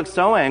 everybody looks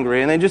so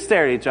angry, and they just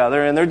stare at each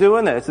other, and they're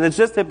doing this, and it's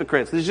just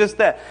hypocrites. It's just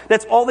that.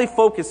 That's all they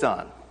focus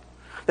on.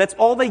 That's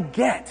all they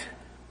get.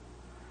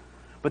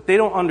 But they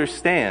don't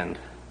understand.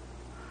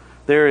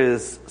 There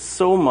is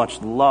so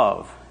much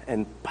love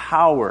and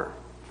power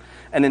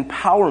and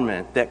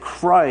empowerment that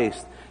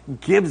Christ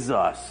gives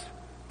us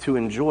to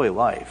enjoy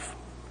life.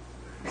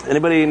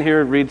 Anybody in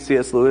here read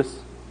C.S. Lewis?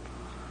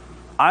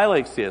 I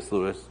like C.S.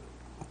 Lewis.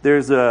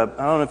 There's I don't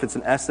know if it's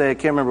an essay, I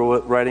can't remember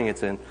what writing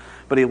it's in,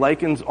 but he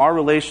likens our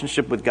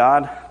relationship with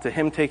God to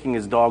him taking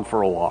his dog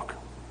for a walk.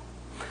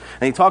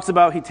 And he talks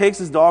about he takes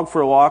his dog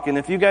for a walk, and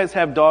if you guys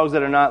have dogs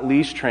that are not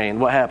leash trained,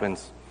 what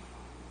happens?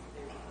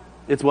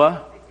 It's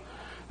what?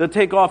 They'll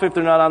take off if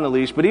they're not on the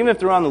leash, but even if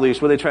they're on the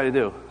leash, what do they try to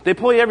do? They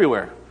pull you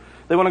everywhere.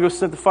 They want to go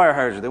sniff the fire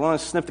hydrant. They want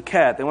to sniff the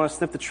cat. They want to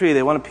sniff the tree.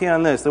 They want to pee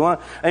on this. And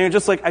you're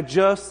just like, I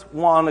just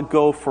want to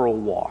go for a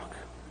walk.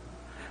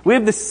 We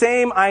have the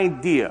same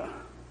idea.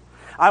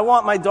 I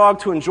want my dog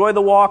to enjoy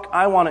the walk.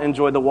 I want to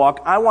enjoy the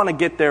walk. I want to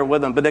get there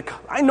with him. But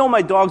I know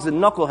my dog's a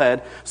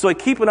knucklehead, so I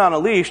keep it on a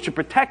leash to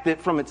protect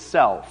it from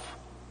itself.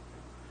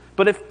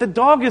 But if the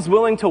dog is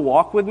willing to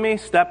walk with me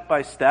step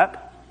by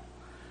step,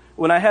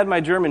 when I had my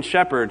German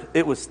Shepherd,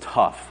 it was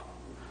tough.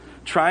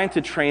 Trying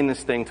to train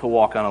this thing to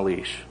walk on a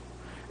leash.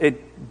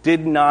 It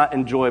did not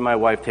enjoy my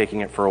wife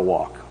taking it for a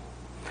walk.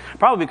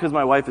 Probably because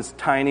my wife is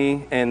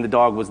tiny and the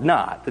dog was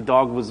not. The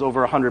dog was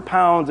over 100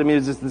 pounds. I mean,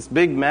 it was just this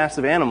big,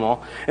 massive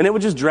animal. And it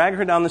would just drag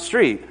her down the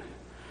street.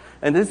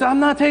 And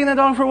I'm not taking that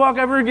dog for a walk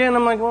ever again.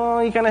 I'm like,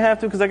 well, you kind of have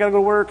to because I got to go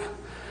to work.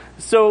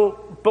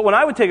 But when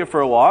I would take it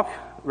for a walk,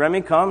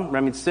 Remy'd come,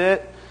 Remy'd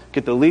sit,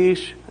 get the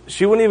leash.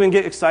 She wouldn't even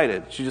get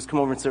excited. She'd just come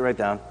over and sit right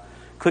down.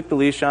 Click the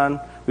leash on.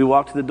 We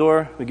walk to the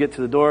door. We get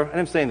to the door. I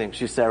didn't say anything.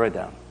 She sat right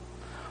down.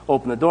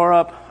 Open the door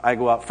up. I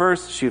go out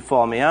first. She'd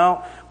follow me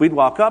out. We'd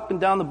walk up and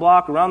down the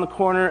block, around the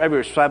corner,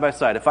 everywhere, side by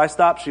side. If I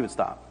stopped, she would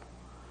stop.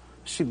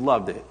 She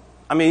loved it.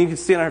 I mean, you could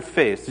see it on her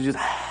face. She just,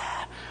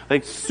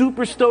 like,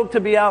 super stoked to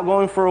be out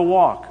going for a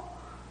walk.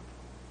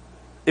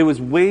 It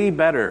was way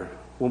better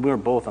when we were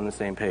both on the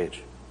same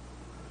page.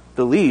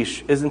 The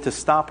leash isn't to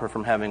stop her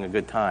from having a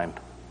good time.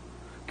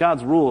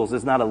 God's rules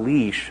is not a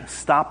leash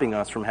stopping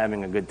us from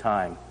having a good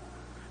time.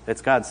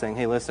 It's God saying,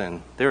 hey,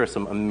 listen, there are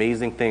some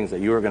amazing things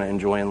that you are going to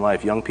enjoy in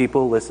life. Young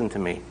people, listen to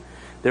me.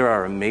 There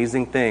are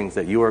amazing things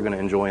that you are going to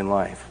enjoy in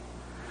life.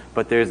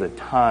 But there's a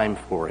time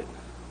for it.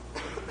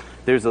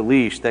 There's a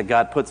leash that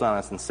God puts on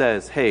us and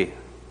says, hey,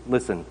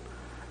 listen,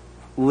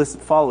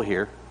 follow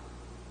here.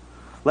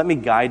 Let me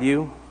guide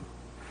you.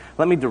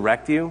 Let me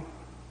direct you.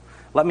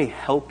 Let me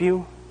help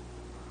you.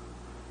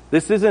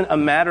 This isn't a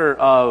matter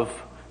of,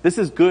 this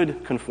is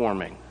good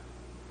conforming.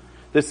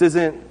 This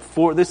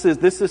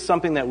is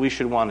something that we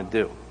should want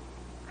to do.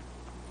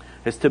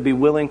 Is to be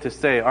willing to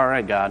say, all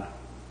right, God,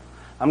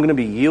 I'm going to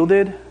be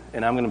yielded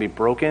and I'm going to be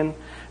broken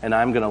and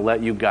I'm going to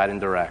let you guide and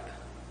direct.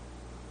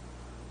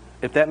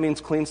 If that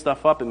means clean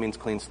stuff up, it means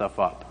clean stuff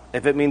up.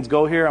 If it means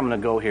go here, I'm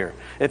going to go here.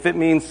 If it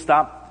means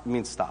stop, it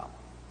means stop.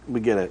 We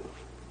get it.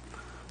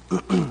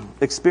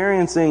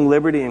 Experiencing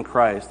liberty in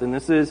Christ. And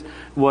this is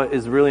what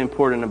is really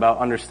important about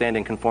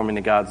understanding conforming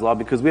to God's law,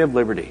 because we have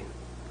liberty.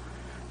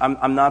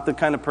 I'm not the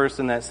kind of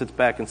person that sits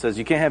back and says,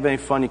 you can't have any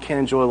fun, you can't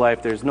enjoy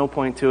life, there's no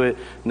point to it.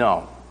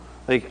 No.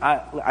 Like,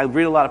 I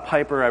read a lot of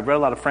Piper, I've read a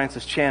lot of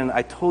Francis Chan,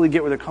 I totally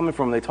get where they're coming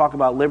from. They talk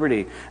about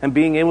liberty and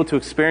being able to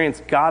experience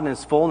God in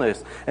His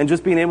fullness and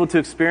just being able to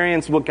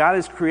experience what God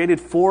has created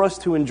for us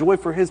to enjoy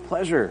for His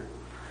pleasure.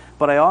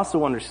 But I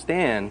also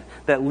understand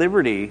that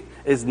liberty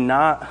is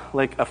not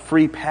like a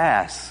free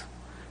pass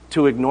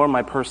to ignore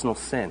my personal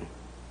sin.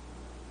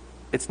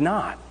 It's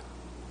not.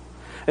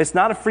 It's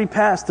not a free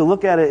pass to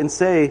look at it and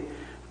say,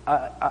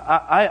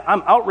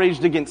 I'm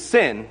outraged against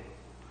sin,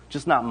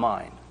 just not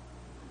mine.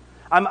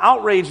 I'm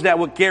outraged at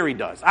what Gary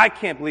does. I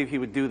can't believe he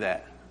would do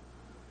that.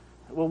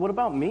 Well, what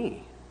about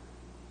me?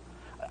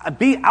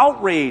 Be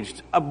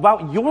outraged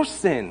about your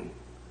sin.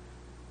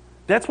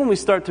 That's when we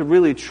start to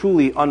really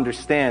truly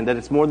understand that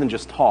it's more than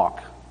just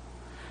talk.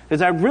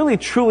 Because I really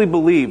truly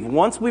believe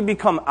once we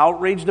become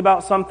outraged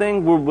about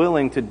something, we're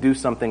willing to do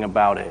something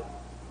about it.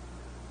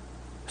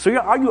 So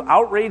are you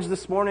outraged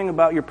this morning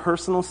about your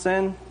personal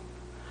sin? You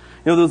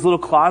know, those little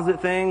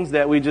closet things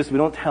that we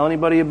don't tell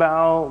anybody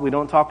about, we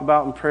don't talk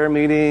about in prayer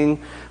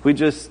meeting, we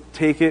just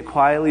take it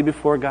quietly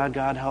before God.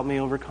 God, help me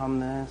overcome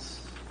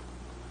this.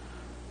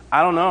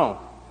 I don't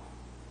know.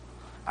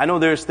 I know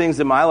there's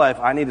things in my life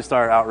I need to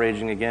start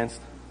outraging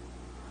against.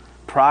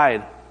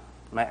 Pride,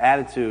 my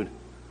attitude.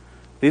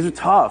 These are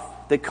tough.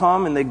 They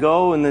come and they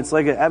go, and it's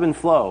like an ebb and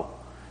flow.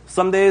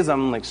 Some days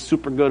I'm like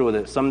super good with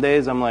it. Some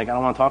days I'm like, I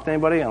don't want to talk to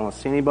anybody. I don't want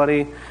to see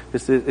anybody.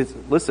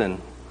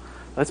 Listen,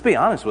 let's be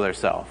honest with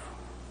ourselves.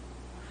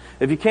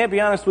 If you can't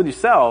be honest with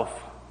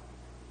yourself,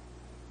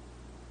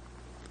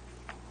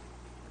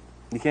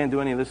 you can't do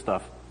any of this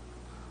stuff.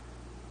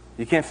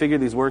 You can't figure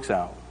these works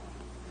out.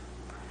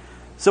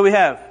 So we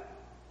have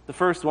the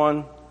first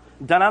one,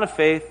 done out of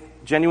faith,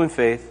 genuine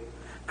faith,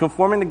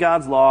 conforming to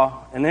God's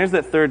law, and there's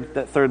that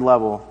third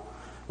level.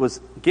 Was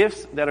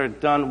gifts that are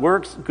done,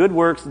 works, good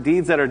works,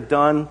 deeds that are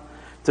done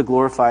to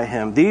glorify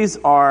Him. These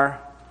are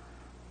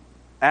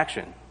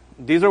action.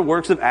 These are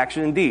works of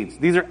action and deeds.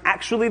 These are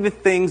actually the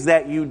things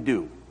that you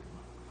do.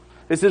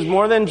 This is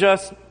more than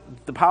just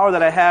the power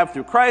that I have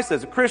through Christ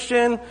as a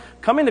Christian.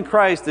 Coming to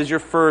Christ is your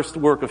first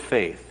work of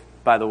faith,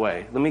 by the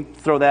way. Let me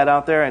throw that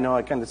out there. I know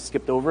I kind of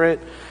skipped over it.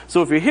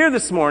 So if you're here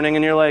this morning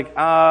and you're like,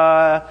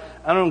 I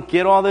don't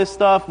get all this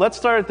stuff, let's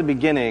start at the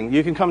beginning.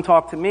 You can come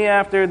talk to me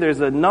after. There's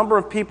a number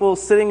of people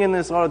sitting in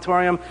this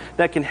auditorium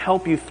that can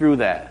help you through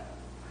that.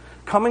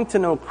 Coming to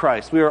know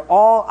Christ. We are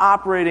all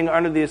operating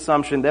under the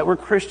assumption that we're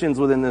Christians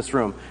within this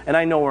room. And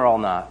I know we're all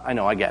not. I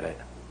know, I get it.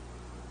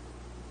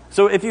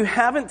 So if you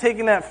haven't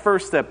taken that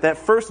first step, that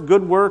first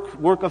good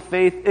work of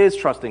faith is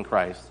trusting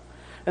Christ.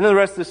 And then the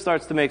rest of this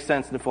starts to make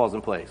sense and it falls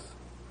in place.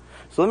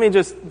 So let me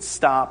just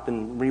stop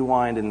and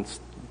rewind and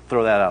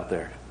throw that out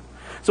there.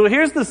 So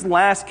here's this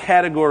last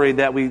category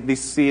that we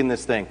see in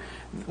this thing.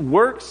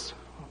 Works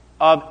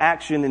of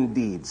action and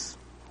deeds.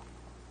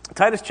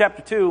 Titus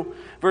chapter 2,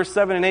 verse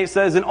 7 and 8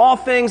 says, "In all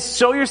things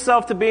show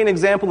yourself to be an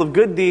example of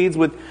good deeds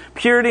with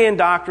purity in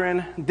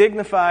doctrine,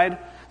 dignified,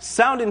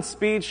 sound in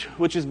speech,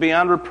 which is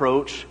beyond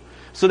reproach,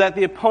 so that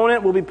the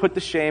opponent will be put to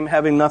shame,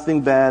 having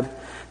nothing bad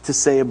to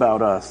say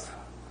about us."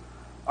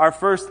 Our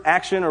first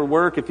action or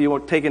work, if you were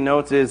taking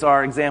notes, is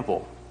our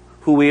example,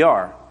 who we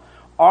are.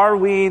 Are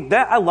we,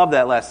 I love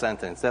that last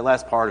sentence, that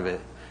last part of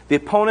it. The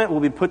opponent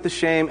will be put to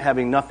shame,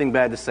 having nothing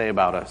bad to say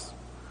about us.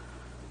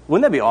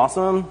 Wouldn't that be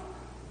awesome?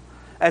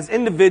 As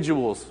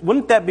individuals,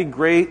 wouldn't that be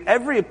great?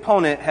 Every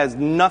opponent has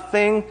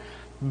nothing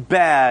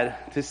bad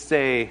to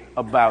say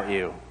about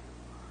you.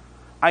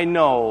 I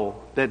know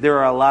that there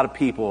are a lot of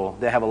people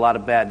that have a lot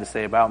of bad to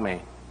say about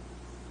me.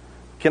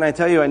 Can I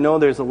tell you, I know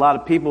there's a lot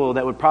of people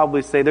that would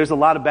probably say there's a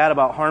lot of bad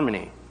about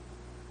Harmony.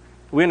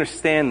 We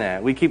understand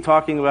that. We keep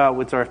talking about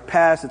it's our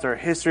past, it's our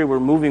history, we're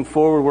moving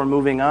forward, we're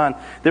moving on.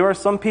 There are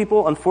some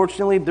people,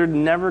 unfortunately, they're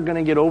never going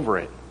to get over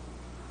it.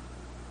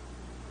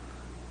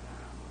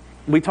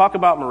 We talk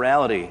about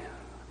morality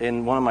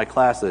in one of my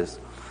classes.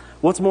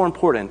 What's more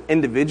important,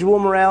 individual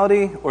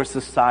morality or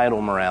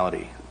societal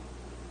morality?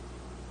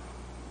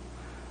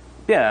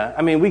 Yeah,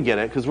 I mean, we get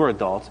it because we're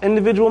adults.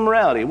 Individual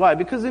morality. Why?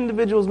 Because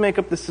individuals make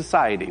up the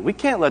society. We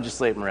can't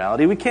legislate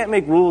morality. We can't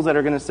make rules that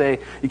are going to say,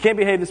 you can't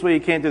behave this way, you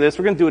can't do this.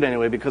 We're going to do it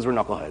anyway because we're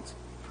knuckleheads.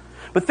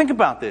 But think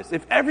about this.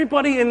 If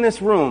everybody in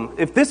this room,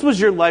 if this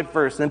was your life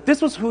verse, and if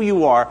this was who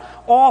you are,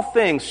 all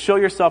things show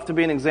yourself to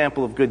be an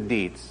example of good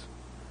deeds.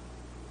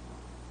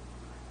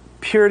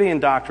 Purity in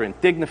doctrine,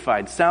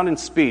 dignified, sound in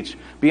speech,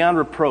 beyond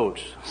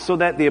reproach, so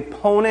that the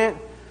opponent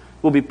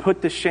will be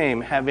put to shame,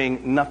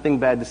 having nothing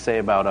bad to say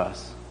about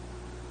us.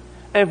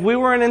 If we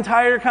were an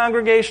entire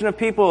congregation of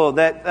people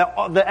that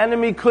the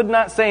enemy could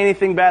not say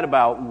anything bad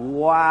about,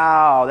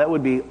 wow, that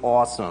would be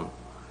awesome.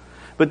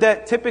 But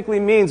that typically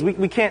means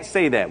we can't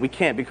say that. We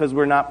can't because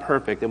we're not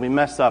perfect and we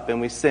mess up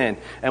and we sin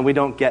and we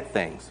don't get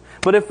things.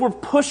 But if we're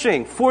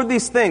pushing for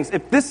these things,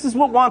 if this is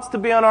what wants to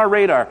be on our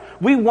radar,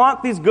 we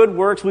want these good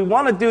works, we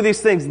want to do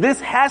these things, this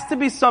has to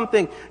be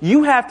something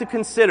you have to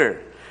consider.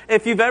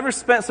 If you've ever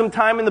spent some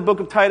time in the book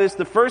of Titus,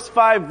 the first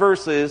 5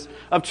 verses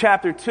of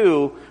chapter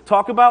 2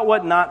 talk about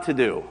what not to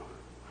do.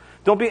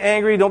 Don't be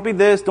angry, don't be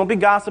this, don't be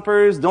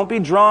gossipers, don't be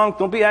drunk,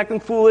 don't be acting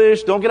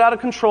foolish, don't get out of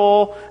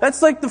control.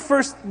 That's like the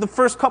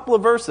first couple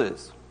of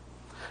verses.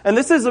 And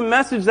this is a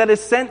message that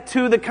is sent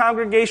to the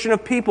congregation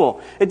of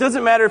people. It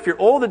doesn't matter if you're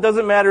old, it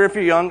doesn't matter if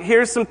you're young.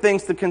 Here's some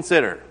things to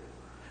consider.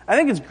 I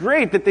think it's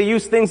great that they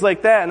use things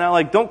like that, and not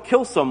like, don't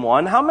kill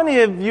someone. How many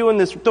of you in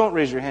this, don't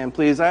raise your hand,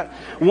 please.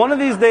 One of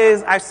these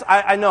days,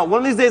 I know, one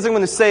of these days I'm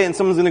going to say it and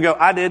someone's going to go,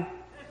 I did.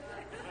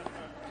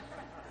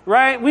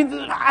 Right?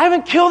 I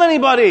haven't killed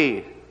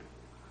anybody.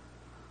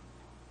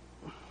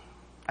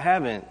 I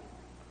haven't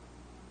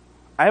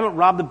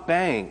robbed a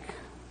bank.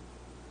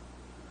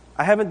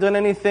 I haven't done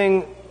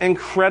anything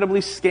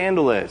incredibly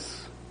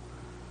scandalous.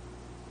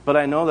 But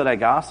I know that I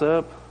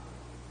gossip.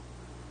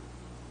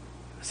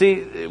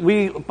 See,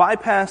 we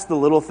bypass the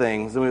little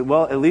things. And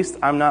at least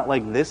I'm not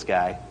like this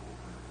guy.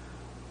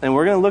 And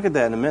we're going to look at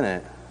that in a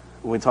minute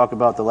when we talk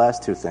about the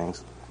last 2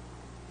 things.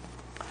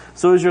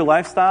 So is your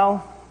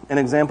lifestyle an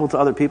example to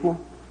other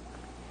people?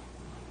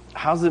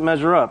 How does it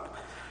measure up?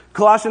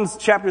 Colossians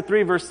chapter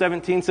 3, verse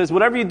 17 says,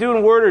 "Whatever you do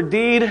in word or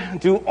deed,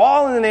 do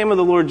all in the name of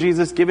the Lord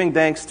Jesus, giving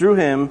thanks through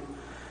him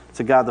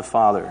to God the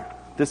Father."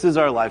 This is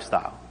our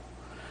lifestyle.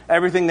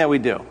 Everything that we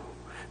do.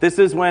 This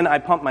is when I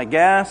pump my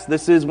gas.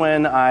 This is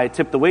when I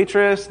tip the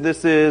waitress.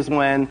 This is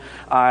when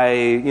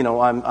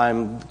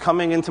I'm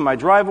coming into my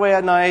driveway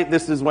at night.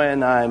 This is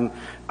when I'm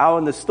out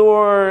in the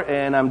store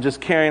and I'm just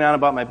carrying on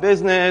about my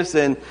business.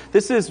 And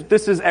this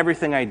is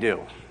everything I do.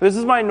 This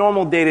is my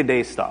normal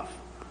day-to-day stuff.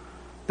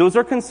 Those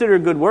are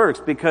considered good works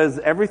because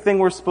everything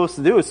we're supposed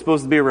to do is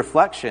supposed to be a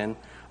reflection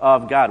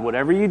of God.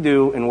 Whatever you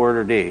do in word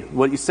or deed.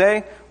 What you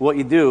say, what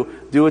you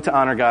do it to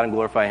honor God and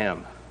glorify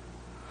him.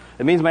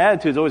 It means my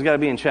attitude's always got to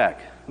be in check.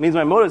 It means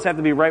my motives have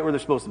to be right where they're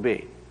supposed to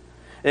be.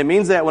 It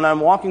means that when I'm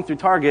walking through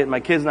Target and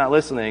my kid's not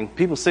listening,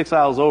 people 6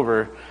 aisles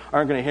over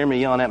aren't going to hear me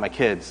yelling at my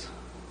kids.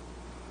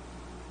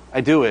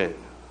 I do it.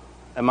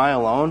 Am I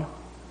alone?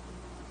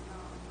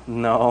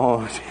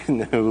 No.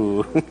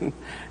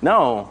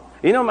 No.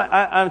 You know,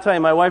 I'm telling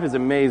you, my wife is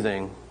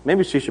amazing.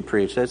 Maybe she should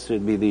preach. That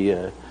should be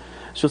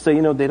she'll say,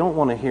 they don't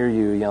want to hear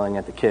you yelling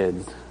at the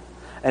kids.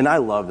 And I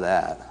love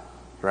that,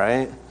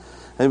 right?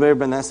 Anybody ever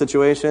been in that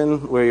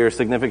situation where your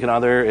significant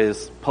other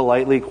is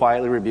politely,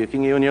 quietly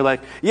rebuking you and you're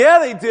like, yeah,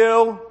 they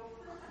do.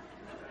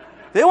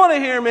 They want to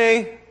hear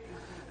me.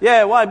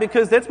 Yeah, why?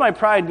 Because that's my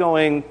pride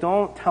going,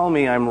 don't tell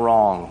me I'm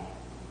wrong.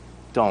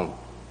 Don't.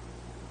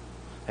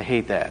 I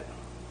hate that.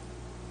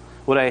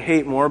 What I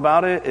hate more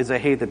about it is I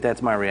hate that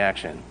that's my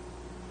reaction.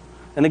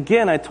 And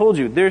again, I told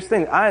you, there's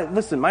things,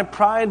 listen, my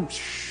pride,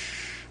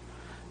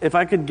 if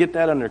I could get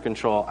that under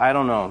control, I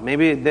don't know.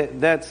 Maybe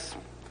that's,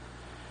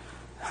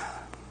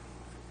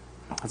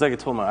 It's like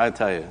I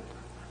tell you,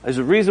 there's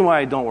a reason why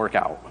I don't work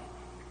out.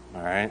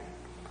 All right?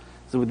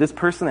 So with this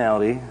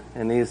personality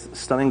and these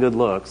stunning good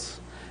looks,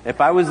 if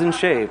I was in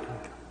shape,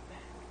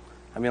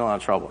 I'd be in a lot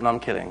of trouble. No, I'm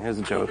kidding. Here's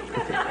a joke.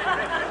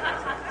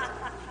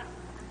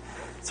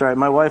 It's all right.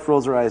 My wife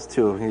rolls her eyes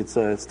too. It's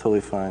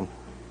totally fine.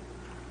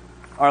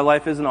 Our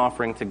life is an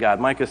offering to God.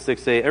 Micah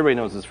 6:8. Everybody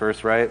knows this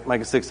verse, right?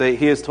 Micah 6:8.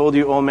 He has told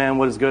you, O man,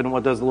 what is good and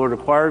what does the Lord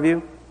require of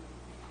you?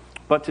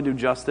 But to do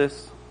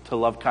justice, to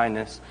love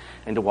kindness,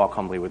 and to walk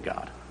humbly with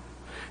God.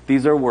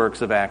 These are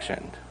works of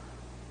action.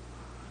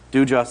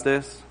 Do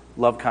justice,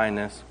 love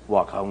kindness,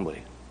 walk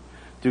humbly.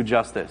 Do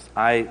justice.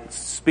 I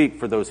speak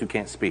for those who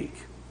can't speak.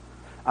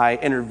 I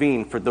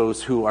intervene for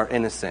those who are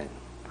innocent.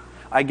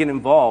 I get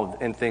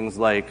involved in things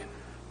like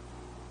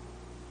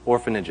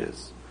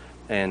orphanages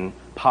and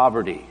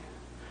poverty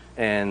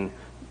and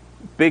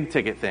big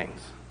ticket things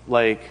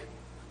like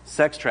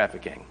sex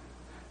trafficking.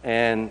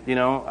 And,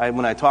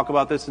 when I talk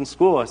about this in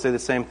school, I say the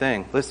same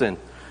thing. Listen,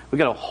 we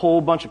got a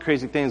whole bunch of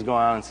crazy things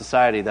going on in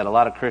society that a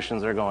lot of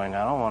Christians are going,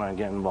 I don't want to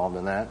get involved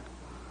in that.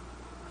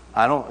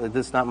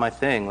 This is not my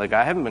thing. Like,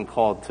 I haven't been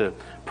called to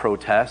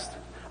protest.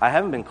 I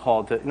haven't been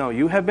called to, no,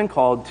 you have been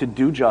called to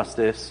do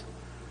justice,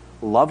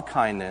 love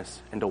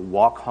kindness, and to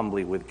walk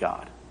humbly with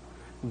God.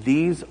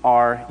 These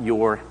are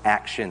your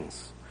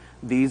actions.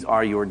 These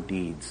are your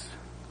deeds.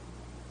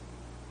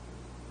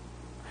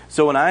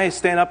 So when I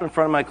stand up in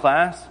front of my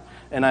class,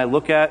 and I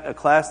look at a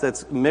class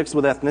that's mixed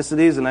with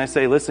ethnicities, and I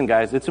say, listen,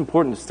 guys, it's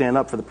important to stand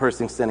up for the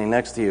person standing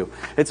next to you.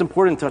 It's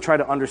important to try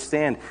to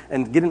understand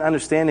and get an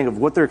understanding of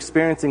what they're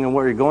experiencing and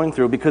what you're going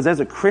through. Because as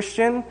a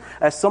Christian,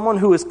 as someone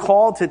who is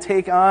called to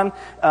take on,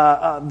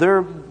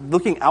 they're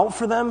looking out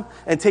for them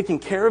and taking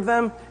care of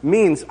them,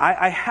 means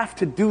I have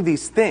to do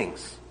these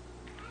things.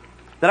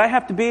 That I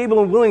have to be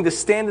able and willing to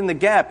stand in the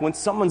gap when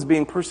someone's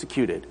being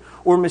persecuted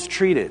or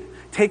mistreated,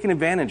 taken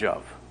advantage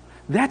of.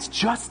 That's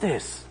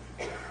justice.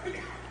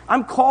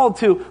 I'm called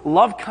to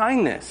love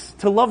kindness,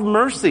 to love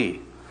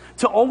mercy,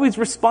 to always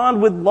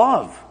respond with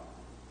love.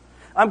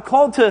 I'm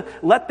called to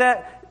let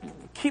that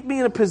keep me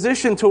in a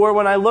position to where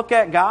when I look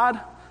at God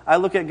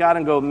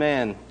and go,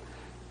 man,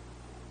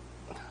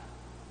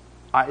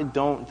 I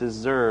don't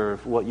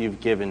deserve what you've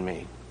given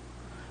me.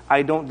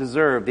 I don't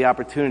deserve the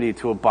opportunity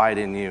to abide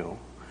in you.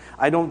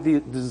 I don't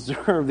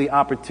deserve the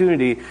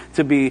opportunity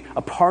to be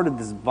a part of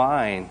this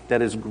vine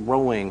that is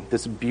growing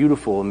this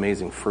beautiful,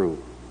 amazing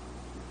fruit.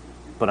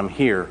 But I'm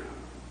here.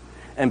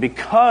 And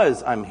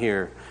because I'm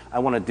here, I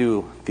want to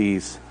do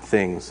these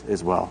things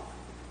as well.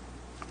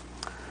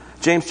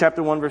 James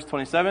chapter 1, verse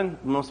 27.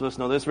 Most of us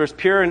know this verse.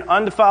 Pure and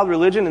undefiled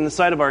religion in the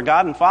sight of our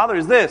God and Father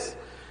is this: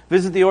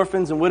 visit the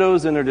orphans and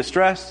widows in their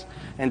distress,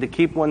 and to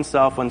keep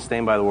oneself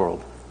unstained by the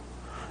world.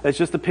 It's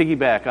just a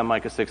piggyback on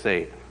Micah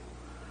 6:8.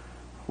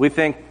 We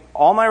think,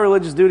 all my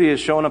religious duty is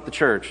showing up to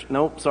church.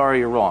 Nope, sorry,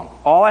 you're wrong.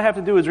 All I have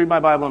to do is read my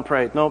Bible and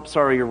pray. Nope,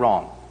 sorry, you're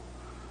wrong.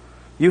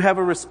 You have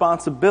a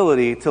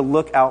responsibility to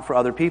look out for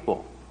other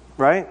people,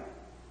 right?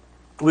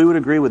 We would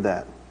agree with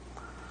that.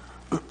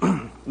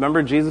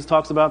 Remember Jesus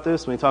talks about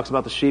this when he talks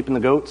about the sheep and the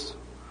goats?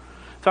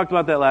 Talked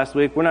about that last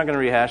week. We're not going to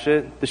rehash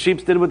it. The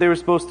sheep did what they were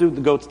supposed to.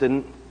 The goats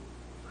didn't.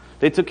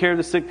 They took care of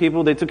the sick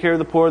people. They took care of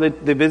the poor.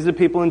 They visited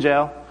people in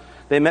jail.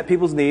 They met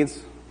people's needs.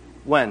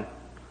 When?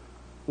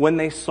 When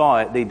they saw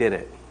it, they did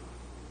it.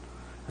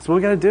 That's what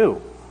we got to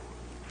do.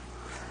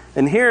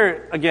 And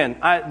here, again,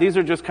 these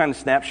are just kind of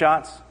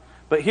snapshots.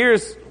 But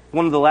here's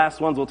one of the last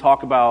ones we'll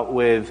talk about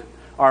with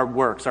our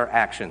works, our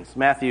actions.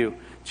 Matthew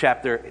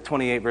chapter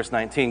 28, verse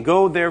 19.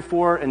 Go,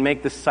 therefore, and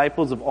make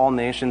disciples of all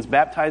nations,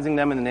 baptizing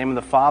them in the name of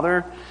the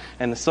Father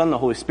and the Son and the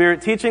Holy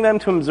Spirit, teaching them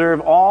to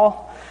observe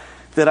all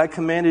that I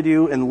commanded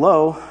you, and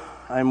lo,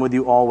 I am with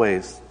you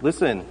always.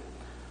 Listen,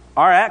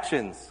 our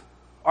actions,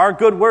 our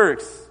good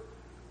works,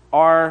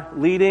 are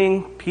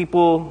leading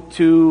people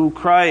to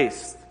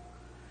Christ.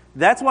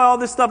 That's why all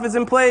this stuff is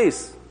in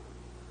place.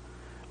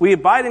 We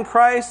abide in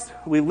Christ.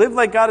 We live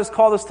like God has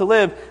called us to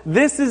live.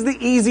 This is the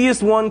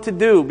easiest one to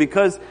do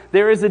because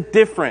there is a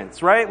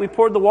difference, right? We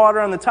poured the water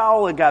on the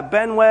towel. It got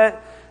been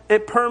wet.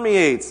 It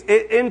permeates.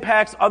 It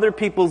impacts other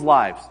people's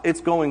lives.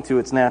 It's going to.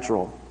 It's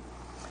natural.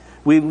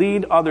 We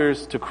lead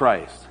others to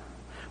Christ.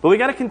 But we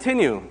got to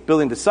continue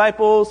building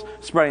disciples,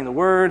 spreading the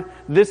word.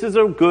 This is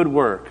a good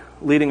work,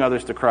 leading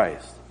others to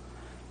Christ.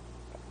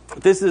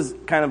 This is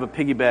kind of a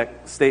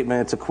piggyback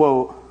statement. It's a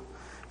quote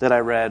that I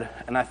read,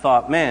 and I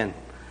thought, man,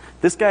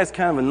 this guy's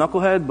kind of a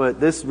knucklehead,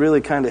 but this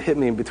really kind of hit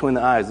me between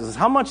the eyes. This is,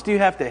 how much do you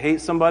have to hate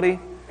somebody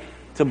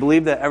to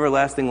believe that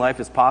everlasting life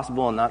is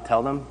possible and not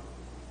tell them?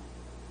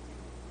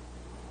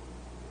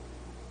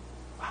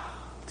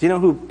 Do you know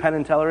who Penn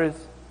and Teller is?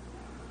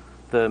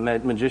 The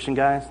magician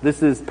guys?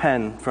 This is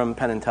Penn from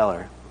Penn and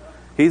Teller.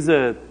 He's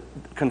a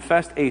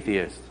confessed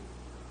atheist.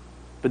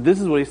 But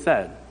this is what he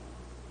said.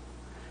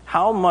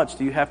 How much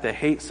do you have to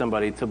hate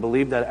somebody to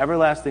believe that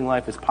everlasting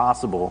life is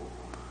possible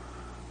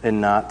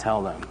and not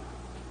tell them?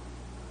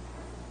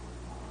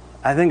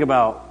 I think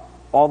about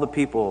all the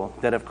people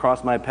that have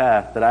crossed my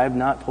path that I have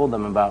not told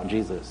them about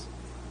Jesus.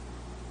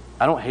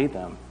 I don't hate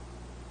them.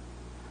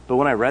 But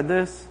when I read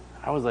this,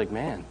 I was like,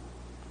 man,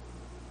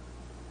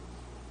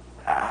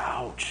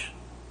 ouch.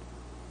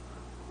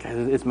 Guys,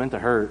 it's meant to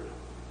hurt.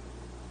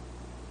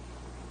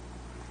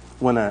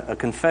 When a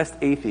confessed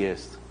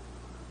atheist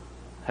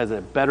has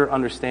a better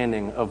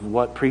understanding of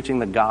what preaching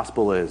the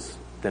gospel is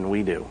than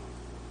we do.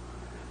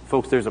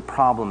 Folks, there's a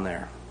problem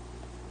there.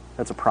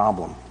 That's a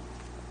problem.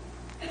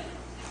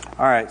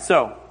 All right,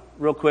 so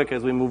real quick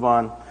as we move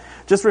on,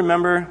 just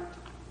remember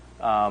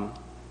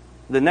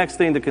the next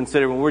thing to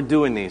consider when we're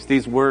doing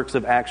these works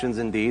of actions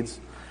and deeds.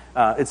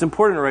 It's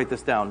important to write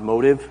this down: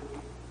 motive,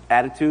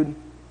 attitude,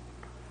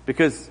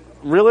 because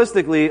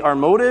realistically, our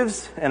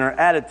motives and our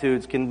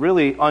attitudes can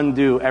really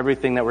undo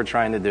everything that we're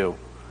trying to do.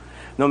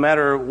 No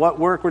matter what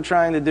work we're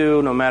trying to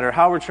do, no matter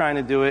how we're trying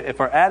to do it, if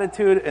our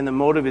attitude and the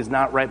motive is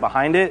not right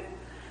behind it,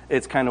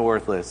 it's kind of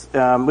worthless. We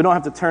don't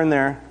have to turn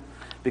there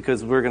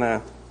because we're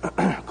going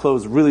to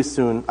close really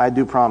soon, I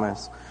do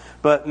promise.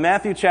 But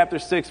Matthew chapter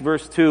 6,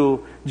 verse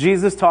 2,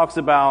 Jesus talks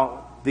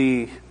about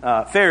the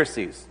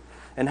Pharisees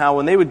and how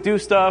when they would do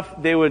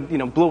stuff, they would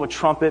blow a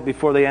trumpet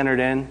before they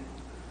entered in.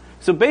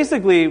 So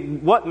basically,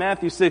 what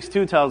Matthew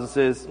 6:2 tells us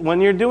is,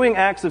 when you're doing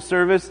acts of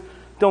service,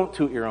 don't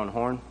toot your own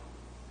horn.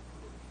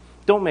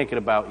 Don't make it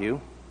about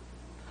you.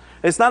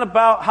 It's not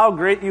about how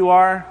great you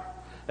are.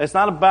 It's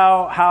not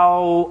about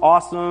how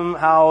awesome,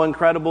 how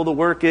incredible the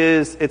work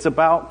is. It's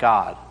about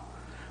God.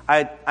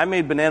 I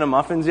made banana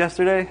muffins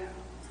yesterday.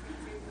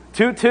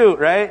 Toot toot,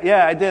 right?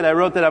 Yeah, I did. I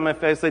wrote that on my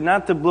face. Like,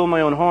 not to blow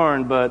my own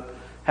horn, but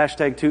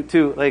hashtag toot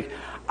toot. Like,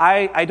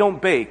 I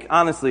don't bake,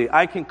 honestly.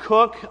 I can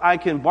cook, I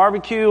can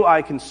barbecue,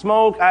 I can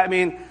smoke. I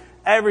mean,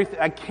 everything.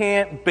 I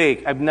can't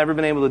bake. I've never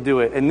been able to do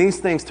it. And these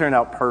things turned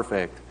out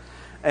perfect.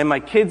 And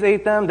my kids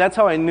ate them. That's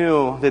how I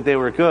knew that they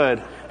were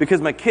good, because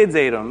my kids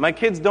ate them. My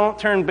kids don't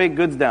turn baked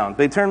goods down.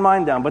 They turn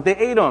mine down, but they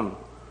ate them.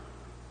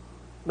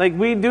 Like,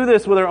 we do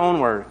this with our own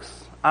works.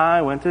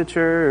 I went to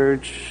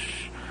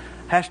church.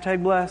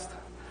 Hashtag blessed.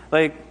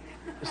 Like,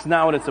 it's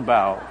not what it's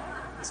about.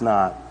 It's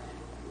not.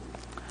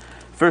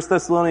 1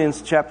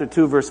 Thessalonians chapter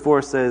 2, verse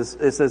 4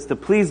 says, to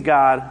please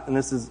God, and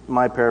this is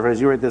my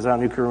paraphrase. You write this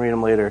down, you can read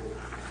them later.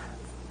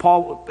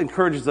 Paul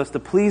encourages us to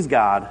please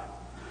God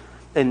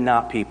and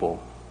not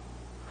people,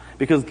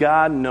 because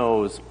God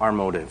knows our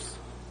motives.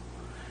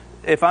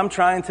 If I'm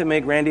trying to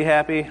make Randy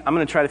happy, I'm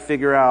going to try to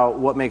figure out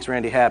what makes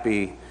Randy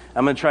happy.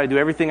 I'm going to try to do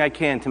everything I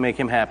can to make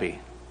him happy.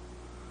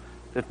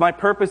 If my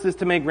purpose is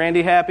to make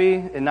Randy happy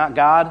and not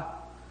God,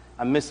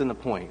 I'm missing the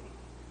point.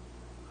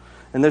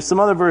 And there's some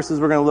other verses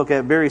we're going to look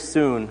at very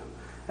soon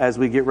as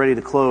we get ready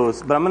to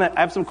close. But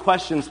I have some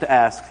questions to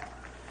ask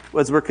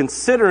as we're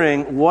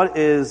considering what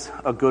is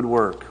a good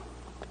work.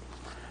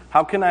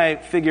 How can I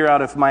figure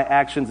out if my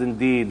actions and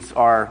deeds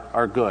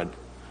are good?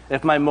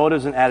 If my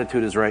motives and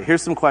attitude is right?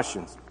 Here's some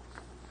questions.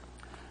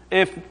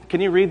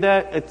 Can you read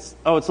that? It's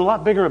a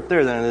lot bigger up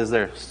there than it is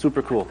there.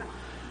 Super cool.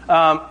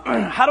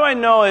 How do I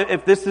know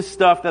if this is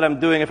stuff that I'm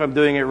doing, if I'm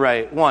doing it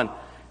right? 1,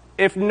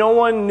 if no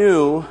one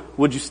knew,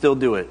 would you still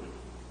do it?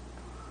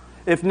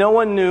 If no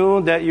one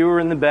knew that you were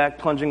in the back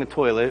plunging a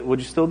toilet, would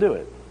you still do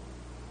it?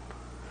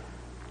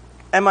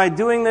 Am I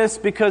doing this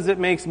because it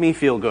makes me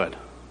feel good?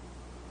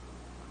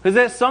 Because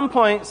at some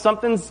point,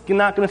 something's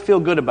not going to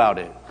feel good about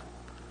it.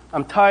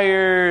 I'm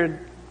tired.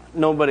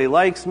 Nobody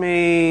likes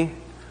me.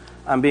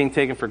 I'm being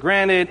taken for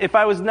granted. If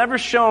I was never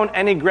shown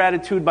any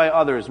gratitude by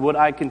others, would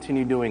I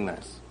continue doing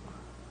this?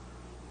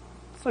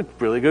 It's a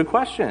really good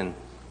question.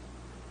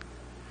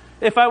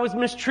 If I was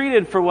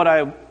mistreated for what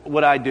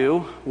I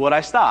do, would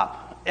I stop?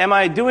 Am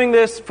I doing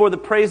this for the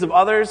praise of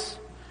others?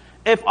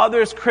 If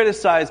others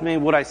criticize me,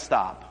 would I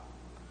stop?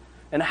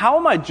 And how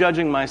am I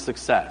judging my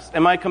success?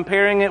 Am I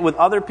comparing it with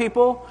other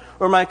people,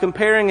 or am I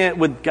comparing it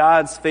with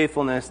God's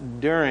faithfulness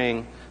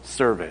during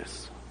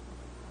service?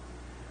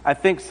 I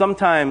think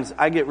sometimes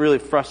I get really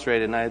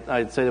frustrated, and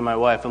I'd say to my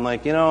wife, I'm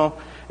like,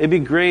 it'd be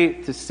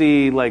great to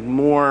see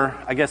more,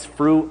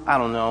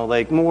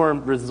 fruit, more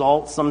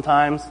results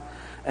sometimes.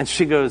 And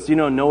she goes,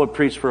 Noah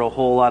preached for a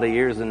whole lot of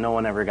years and no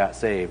one ever got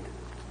saved.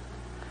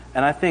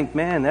 And I think,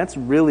 man, that's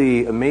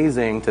really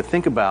amazing to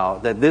think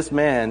about, that this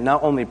man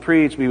not only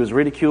preached, but he was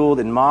ridiculed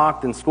and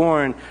mocked and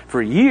scorned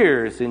for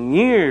years and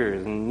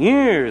years and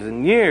years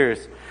and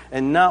years.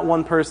 And not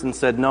one person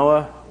said,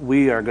 Noah,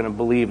 we are going to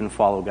believe and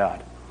follow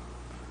God.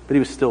 But he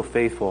was still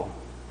faithful.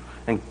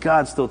 And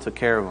God still took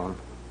care of him.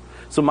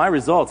 So my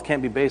results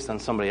can't be based on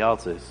somebody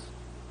else's.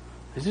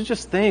 These are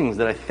just things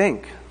that I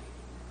think.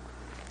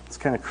 It's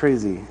kind of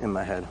crazy in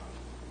my head.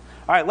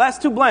 All right,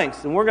 last 2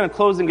 blanks, and we're going to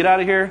close and get out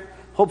of here.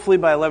 Hopefully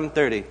by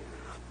 11:30.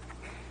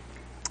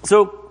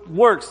 So,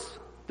 works.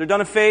 They're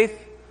done in faith,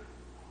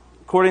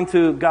 according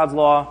to God's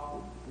law,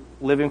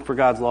 living for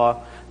God's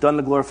law, done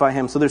to glorify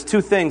Him. So there's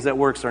 2 things that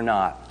works are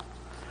not.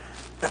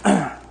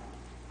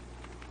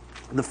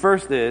 The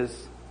first is,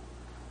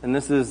 and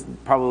this is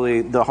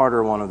probably the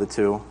harder one of the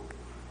 2,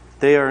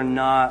 they are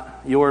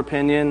not your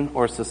opinion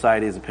or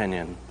society's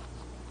opinion.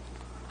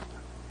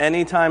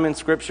 Any time in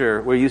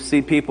Scripture where you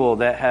see people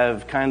that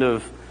have kind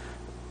of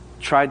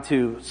tried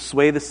to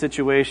sway the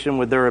situation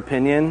with their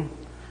opinion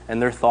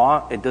and their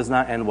thought, it does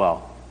not end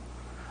well.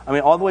 I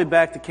mean, all the way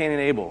back to Cain and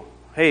Abel.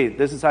 Hey,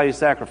 this is how you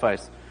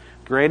sacrifice.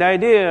 Great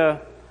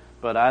idea,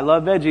 but I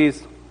love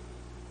veggies.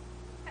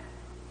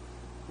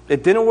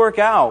 It didn't work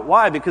out.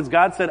 Why? Because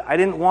God said, I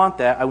didn't want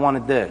that. I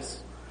wanted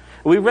this.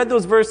 We read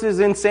those verses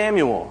in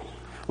Samuel.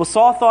 Well,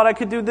 Saul thought I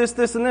could do this,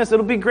 this, and this.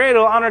 It'll be great.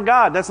 It'll honor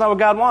God. That's not what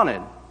God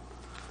wanted.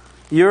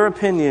 Your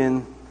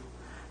opinion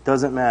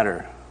doesn't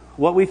matter.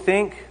 What we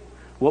think,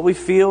 what we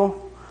feel,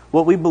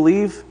 what we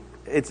believe,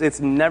 it's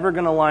never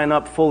going to line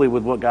up fully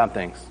with what God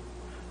thinks.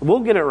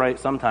 We'll get it right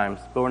sometimes,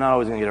 but we're not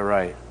always going to get it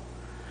right.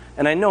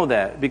 And I know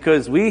that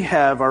because we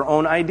have our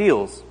own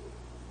ideals.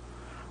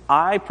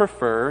 I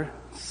prefer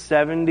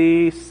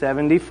 70,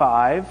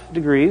 75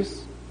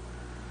 degrees,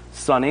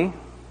 sunny,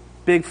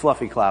 big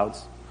fluffy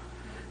clouds,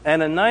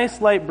 and a nice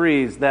light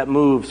breeze that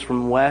moves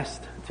from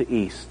west to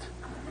east.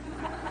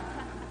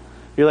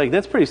 You're like,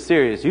 that's pretty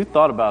serious. You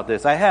thought about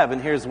this. I have,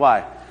 and here's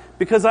why.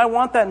 Because I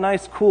want that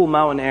nice, cool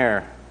mountain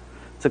air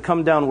to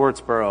come down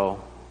Wurtsboro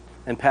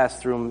and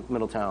pass through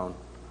Middletown.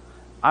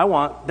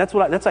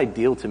 That's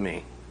ideal to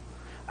me.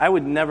 I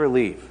would never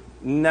leave.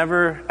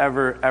 Never,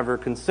 ever, ever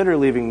consider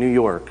leaving New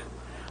York.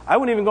 I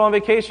wouldn't even go on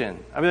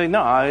vacation. I'd be like,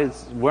 no,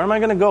 where am I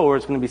going to go where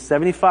it's going to be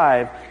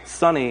 75,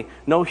 sunny,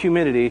 no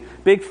humidity,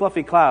 big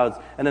fluffy clouds,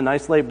 and a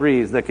nice light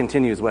breeze that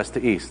continues west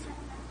to east?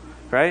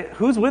 Right?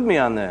 Who's with me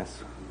on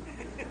this?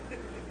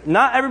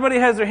 Not everybody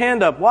has their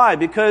hand up. Why?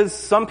 Because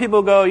some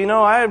people go,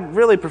 I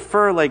really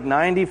prefer like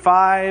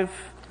 95.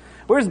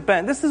 Where's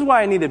Ben? This is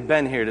why I needed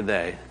Ben here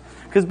today.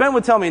 Because Ben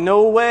would tell me,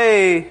 no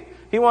way.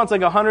 He wants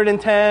like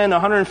 110,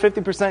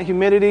 150%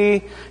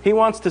 humidity. He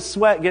wants to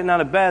sweat getting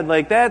out of bed.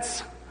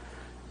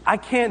 I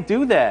can't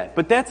do that.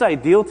 But that's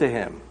ideal to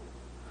him.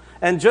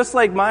 And just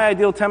like my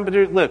ideal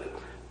temperature, look,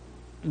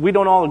 we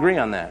don't all agree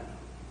on that.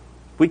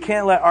 We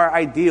can't let our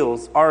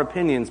ideals, our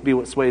opinions be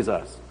what sways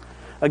us.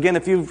 Again,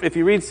 if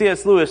you read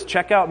C.S. Lewis,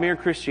 check out Mere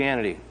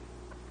Christianity.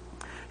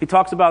 He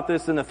talks about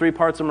this in the 3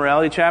 Parts of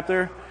Morality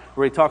chapter,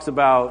 where he talks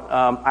about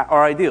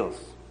our ideals.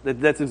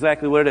 That's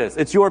exactly what it is.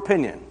 It's your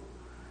opinion.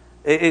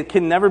 It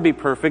can never be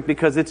perfect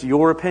because it's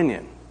your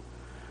opinion.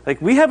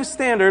 Like, we have a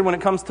standard when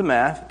it comes to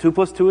math. 2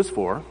 + 2 is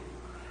 4.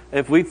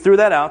 If we threw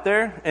that out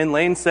there and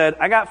Lane said,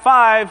 I got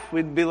 5,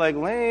 we'd be like,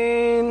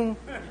 Lane,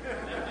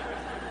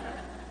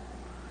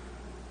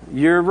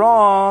 you're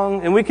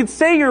wrong. And we could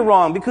say you're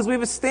wrong because we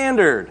have a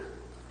standard.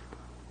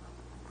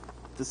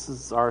 This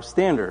is our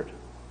standard.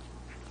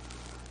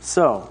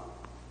 So,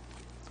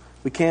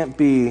 we can't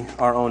be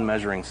our own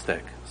measuring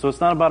stick. So it's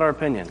not about our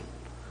opinion.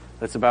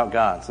 It's about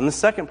God's. And the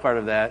second part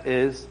of that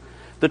is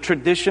the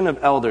tradition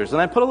of elders.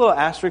 And I put a little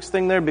asterisk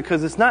thing there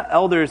because it's not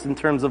elders in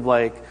terms of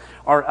like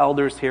our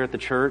elders here at the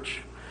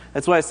church.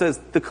 That's why it says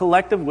the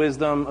collective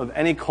wisdom of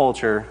any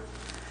culture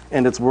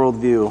and its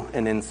worldview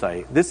and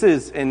insight. This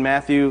is in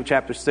Matthew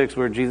chapter 6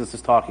 where Jesus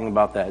is talking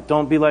about that.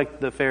 Don't be like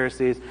the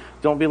Pharisees.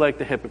 Don't be like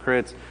the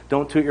hypocrites.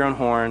 Don't toot your own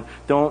horn.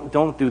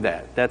 Don't do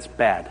that. That's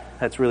bad.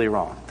 That's really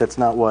wrong. That's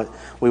not what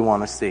we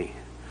want to see.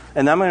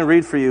 And I'm going to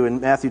read for you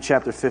in Matthew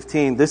chapter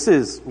 15. This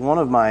is one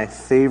of my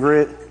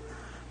favorite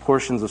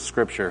portions of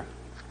Scripture.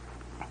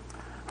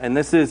 And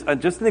this is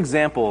just an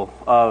example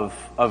of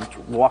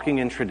walking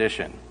in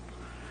tradition.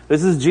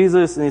 This is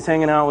Jesus, and he's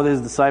hanging out with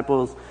his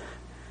disciples.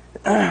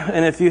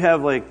 And if you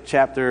have like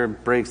chapter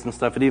breaks and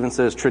stuff, it even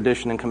says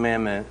tradition and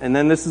commandment. And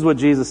then this is what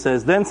Jesus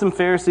says. Then some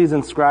Pharisees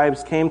and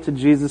scribes came to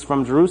Jesus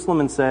from Jerusalem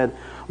and said,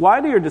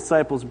 why do your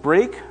disciples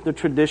break the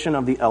tradition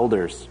of the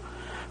elders?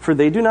 For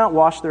they do not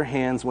wash their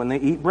hands when they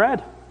eat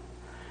bread.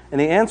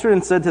 And he answered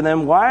and said to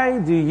them, why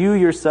do you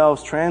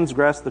yourselves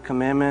transgress the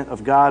commandment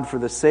of God for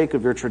the sake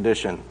of your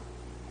tradition?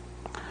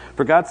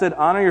 For God said,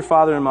 honor your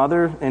father and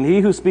mother, and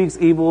he who speaks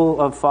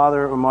evil of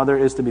father or mother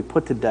is to be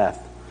put to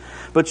death.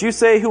 But you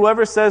say,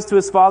 whoever says to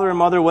his father or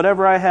mother,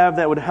 whatever I have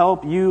that would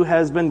help you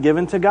has been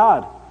given to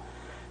God.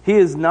 He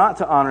is not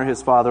to honor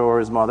his father or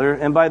his mother,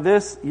 and by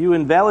this you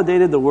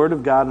invalidated the word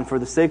of God and for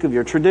the sake of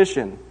your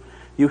tradition.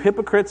 You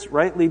hypocrites,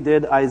 rightly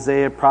did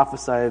Isaiah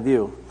prophesy of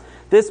you.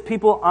 This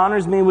people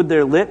honors me with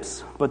their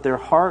lips, but their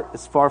heart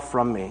is far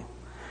from me.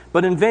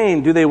 But in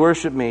vain do they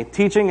worship me,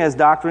 teaching as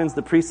doctrines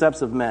the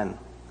precepts of men.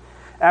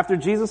 After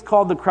Jesus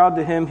called the crowd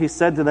to him, he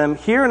said to them,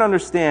 hear and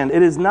understand,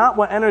 it is not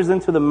what enters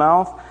into the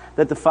mouth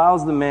that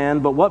defiles the man,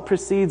 but what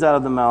proceeds out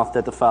of the mouth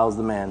that defiles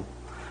the man.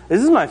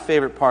 This is my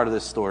favorite part of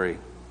this story.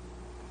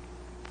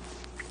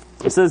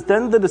 It says,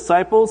 then the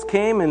disciples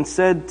came and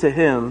said to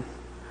him,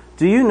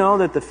 do you know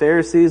that the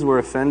Pharisees were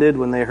offended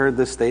when they heard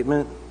this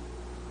statement?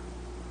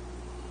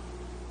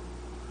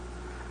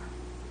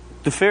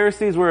 The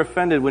Pharisees were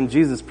offended when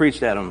Jesus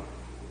preached at them.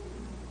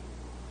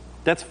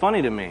 That's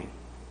funny to me.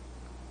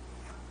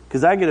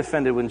 Because I get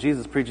offended when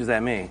Jesus preaches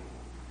at me.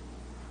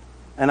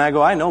 And I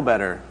go, I know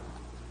better.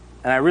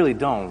 And I really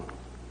don't.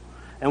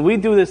 And we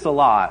do this a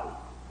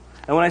lot.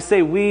 And when I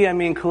say we, I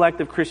mean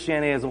collective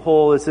Christianity as a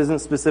whole. This isn't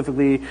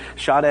specifically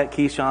shot at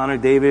Keyshawn or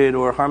David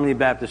or Harmony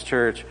Baptist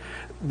Church.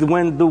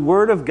 When the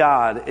Word of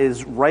God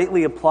is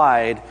rightly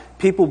applied,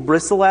 people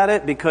bristle at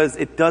it because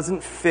it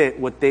doesn't fit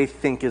what they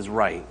think is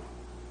right.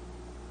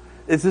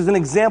 This is an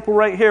example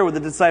right here where the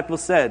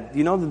disciples said,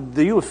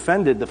 you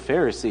offended the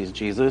Pharisees,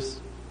 Jesus.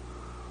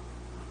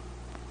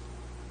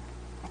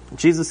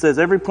 Jesus says,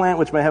 every plant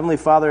which my heavenly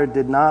Father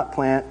did not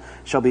plant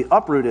shall be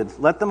uprooted.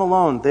 Let them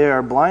alone. They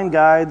are blind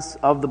guides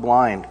of the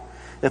blind.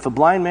 If a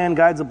blind man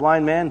guides a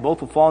blind man,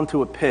 both will fall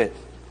into a pit.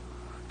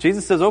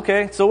 Jesus says,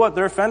 okay, so what?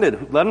 They're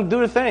offended. Let them do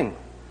their thing.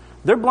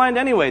 They're blind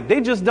anyway.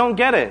 They just don't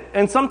get it.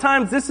 And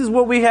sometimes this is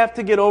what we have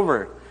to get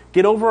over.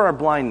 Get over our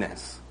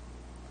blindness.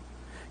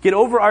 Get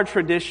over our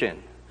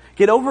tradition.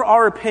 Get over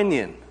our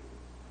opinion.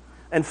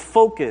 And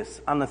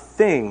focus on the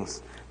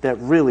things that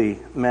really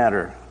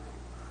matter.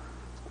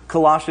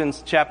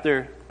 Colossians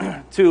chapter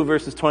 2,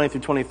 verses 20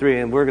 through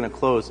 23, and we're going to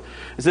close.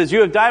 It says,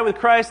 you have died with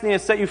Christ, and he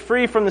has set you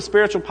free from the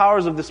spiritual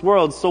powers of this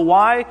world. So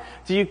why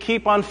do you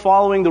keep on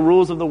following the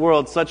rules of the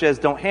world, such as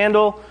don't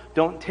handle,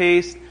 don't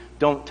taste,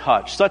 don't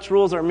touch? Such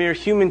rules are mere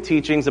human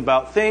teachings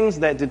about things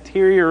that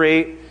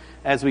deteriorate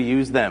as we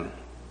use them.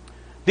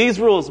 These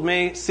rules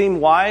may seem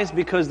wise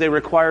because they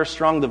require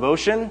strong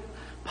devotion,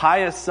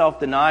 pious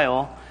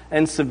self-denial,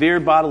 and severe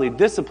bodily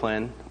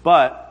discipline,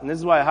 but, and this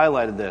is why I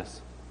highlighted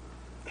this,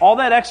 all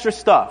that extra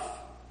stuff,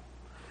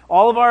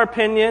 all of our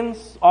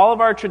opinions, all of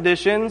our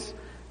traditions,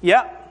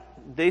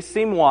 they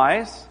seem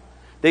wise.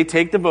 They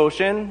take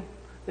devotion.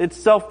 It's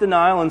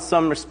self-denial in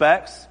some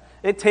respects.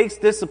 It takes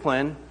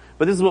discipline.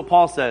 But this is what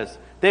Paul says.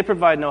 They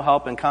provide no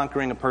help in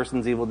conquering a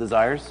person's evil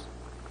desires.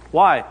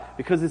 Why?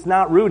 Because it's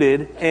not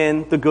rooted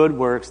in the good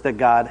works that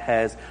God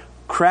has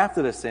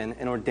crafted us in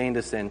and ordained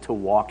us in to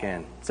walk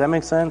in. Does that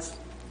make sense?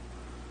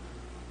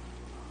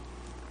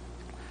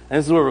 And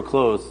this is where we're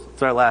closed.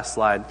 It's our last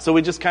slide. So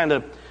we just kind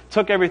of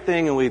took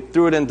everything and we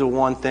threw it into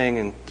one thing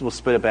and we'll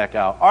spit it back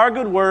out. Our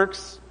good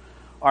works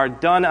are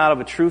done out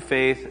of a true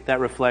faith that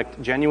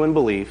reflect genuine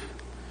belief,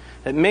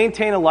 that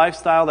maintain a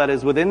lifestyle that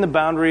is within the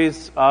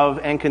boundaries of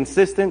and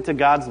consistent to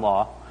God's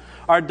law,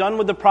 are done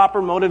with the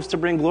proper motives to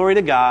bring glory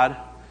to God,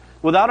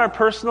 without our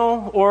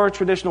personal or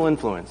traditional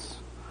influence.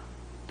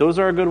 Those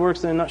are our good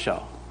works in a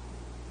nutshell.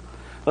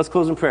 Let's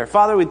close in prayer.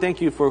 Father, we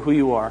thank you for who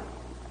you are.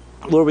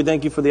 Lord, we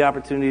thank you for the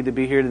opportunity to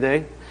be here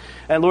today.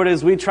 And Lord,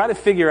 as we try to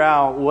figure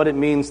out what it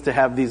means to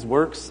have these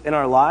works in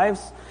our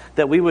lives,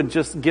 that we would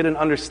just get an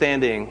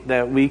understanding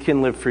that we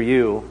can live for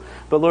you.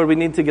 But Lord, we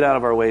need to get out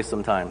of our way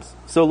sometimes.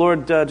 So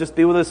Lord, just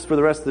be with us for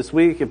the rest of this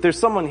week. If there's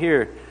someone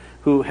here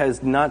who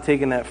has not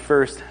taken that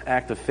first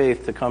act of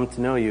faith to come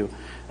to know you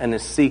and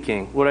is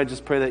seeking, Lord, I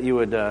just pray that you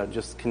would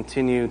just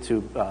continue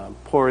to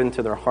pour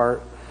into their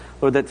heart.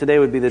 Lord, that today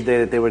would be the day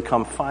that they would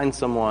come find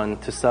someone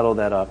to settle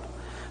that up.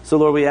 So,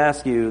 Lord, we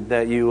ask you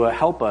that you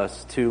help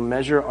us to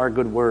measure our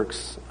good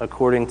works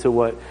according to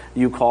what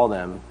you call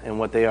them and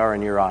what they are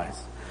in your eyes.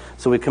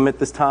 So we commit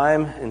this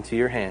time into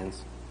your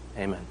hands.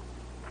 Amen.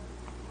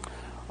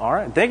 All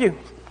right. Thank you.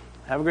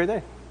 Have a great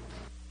day.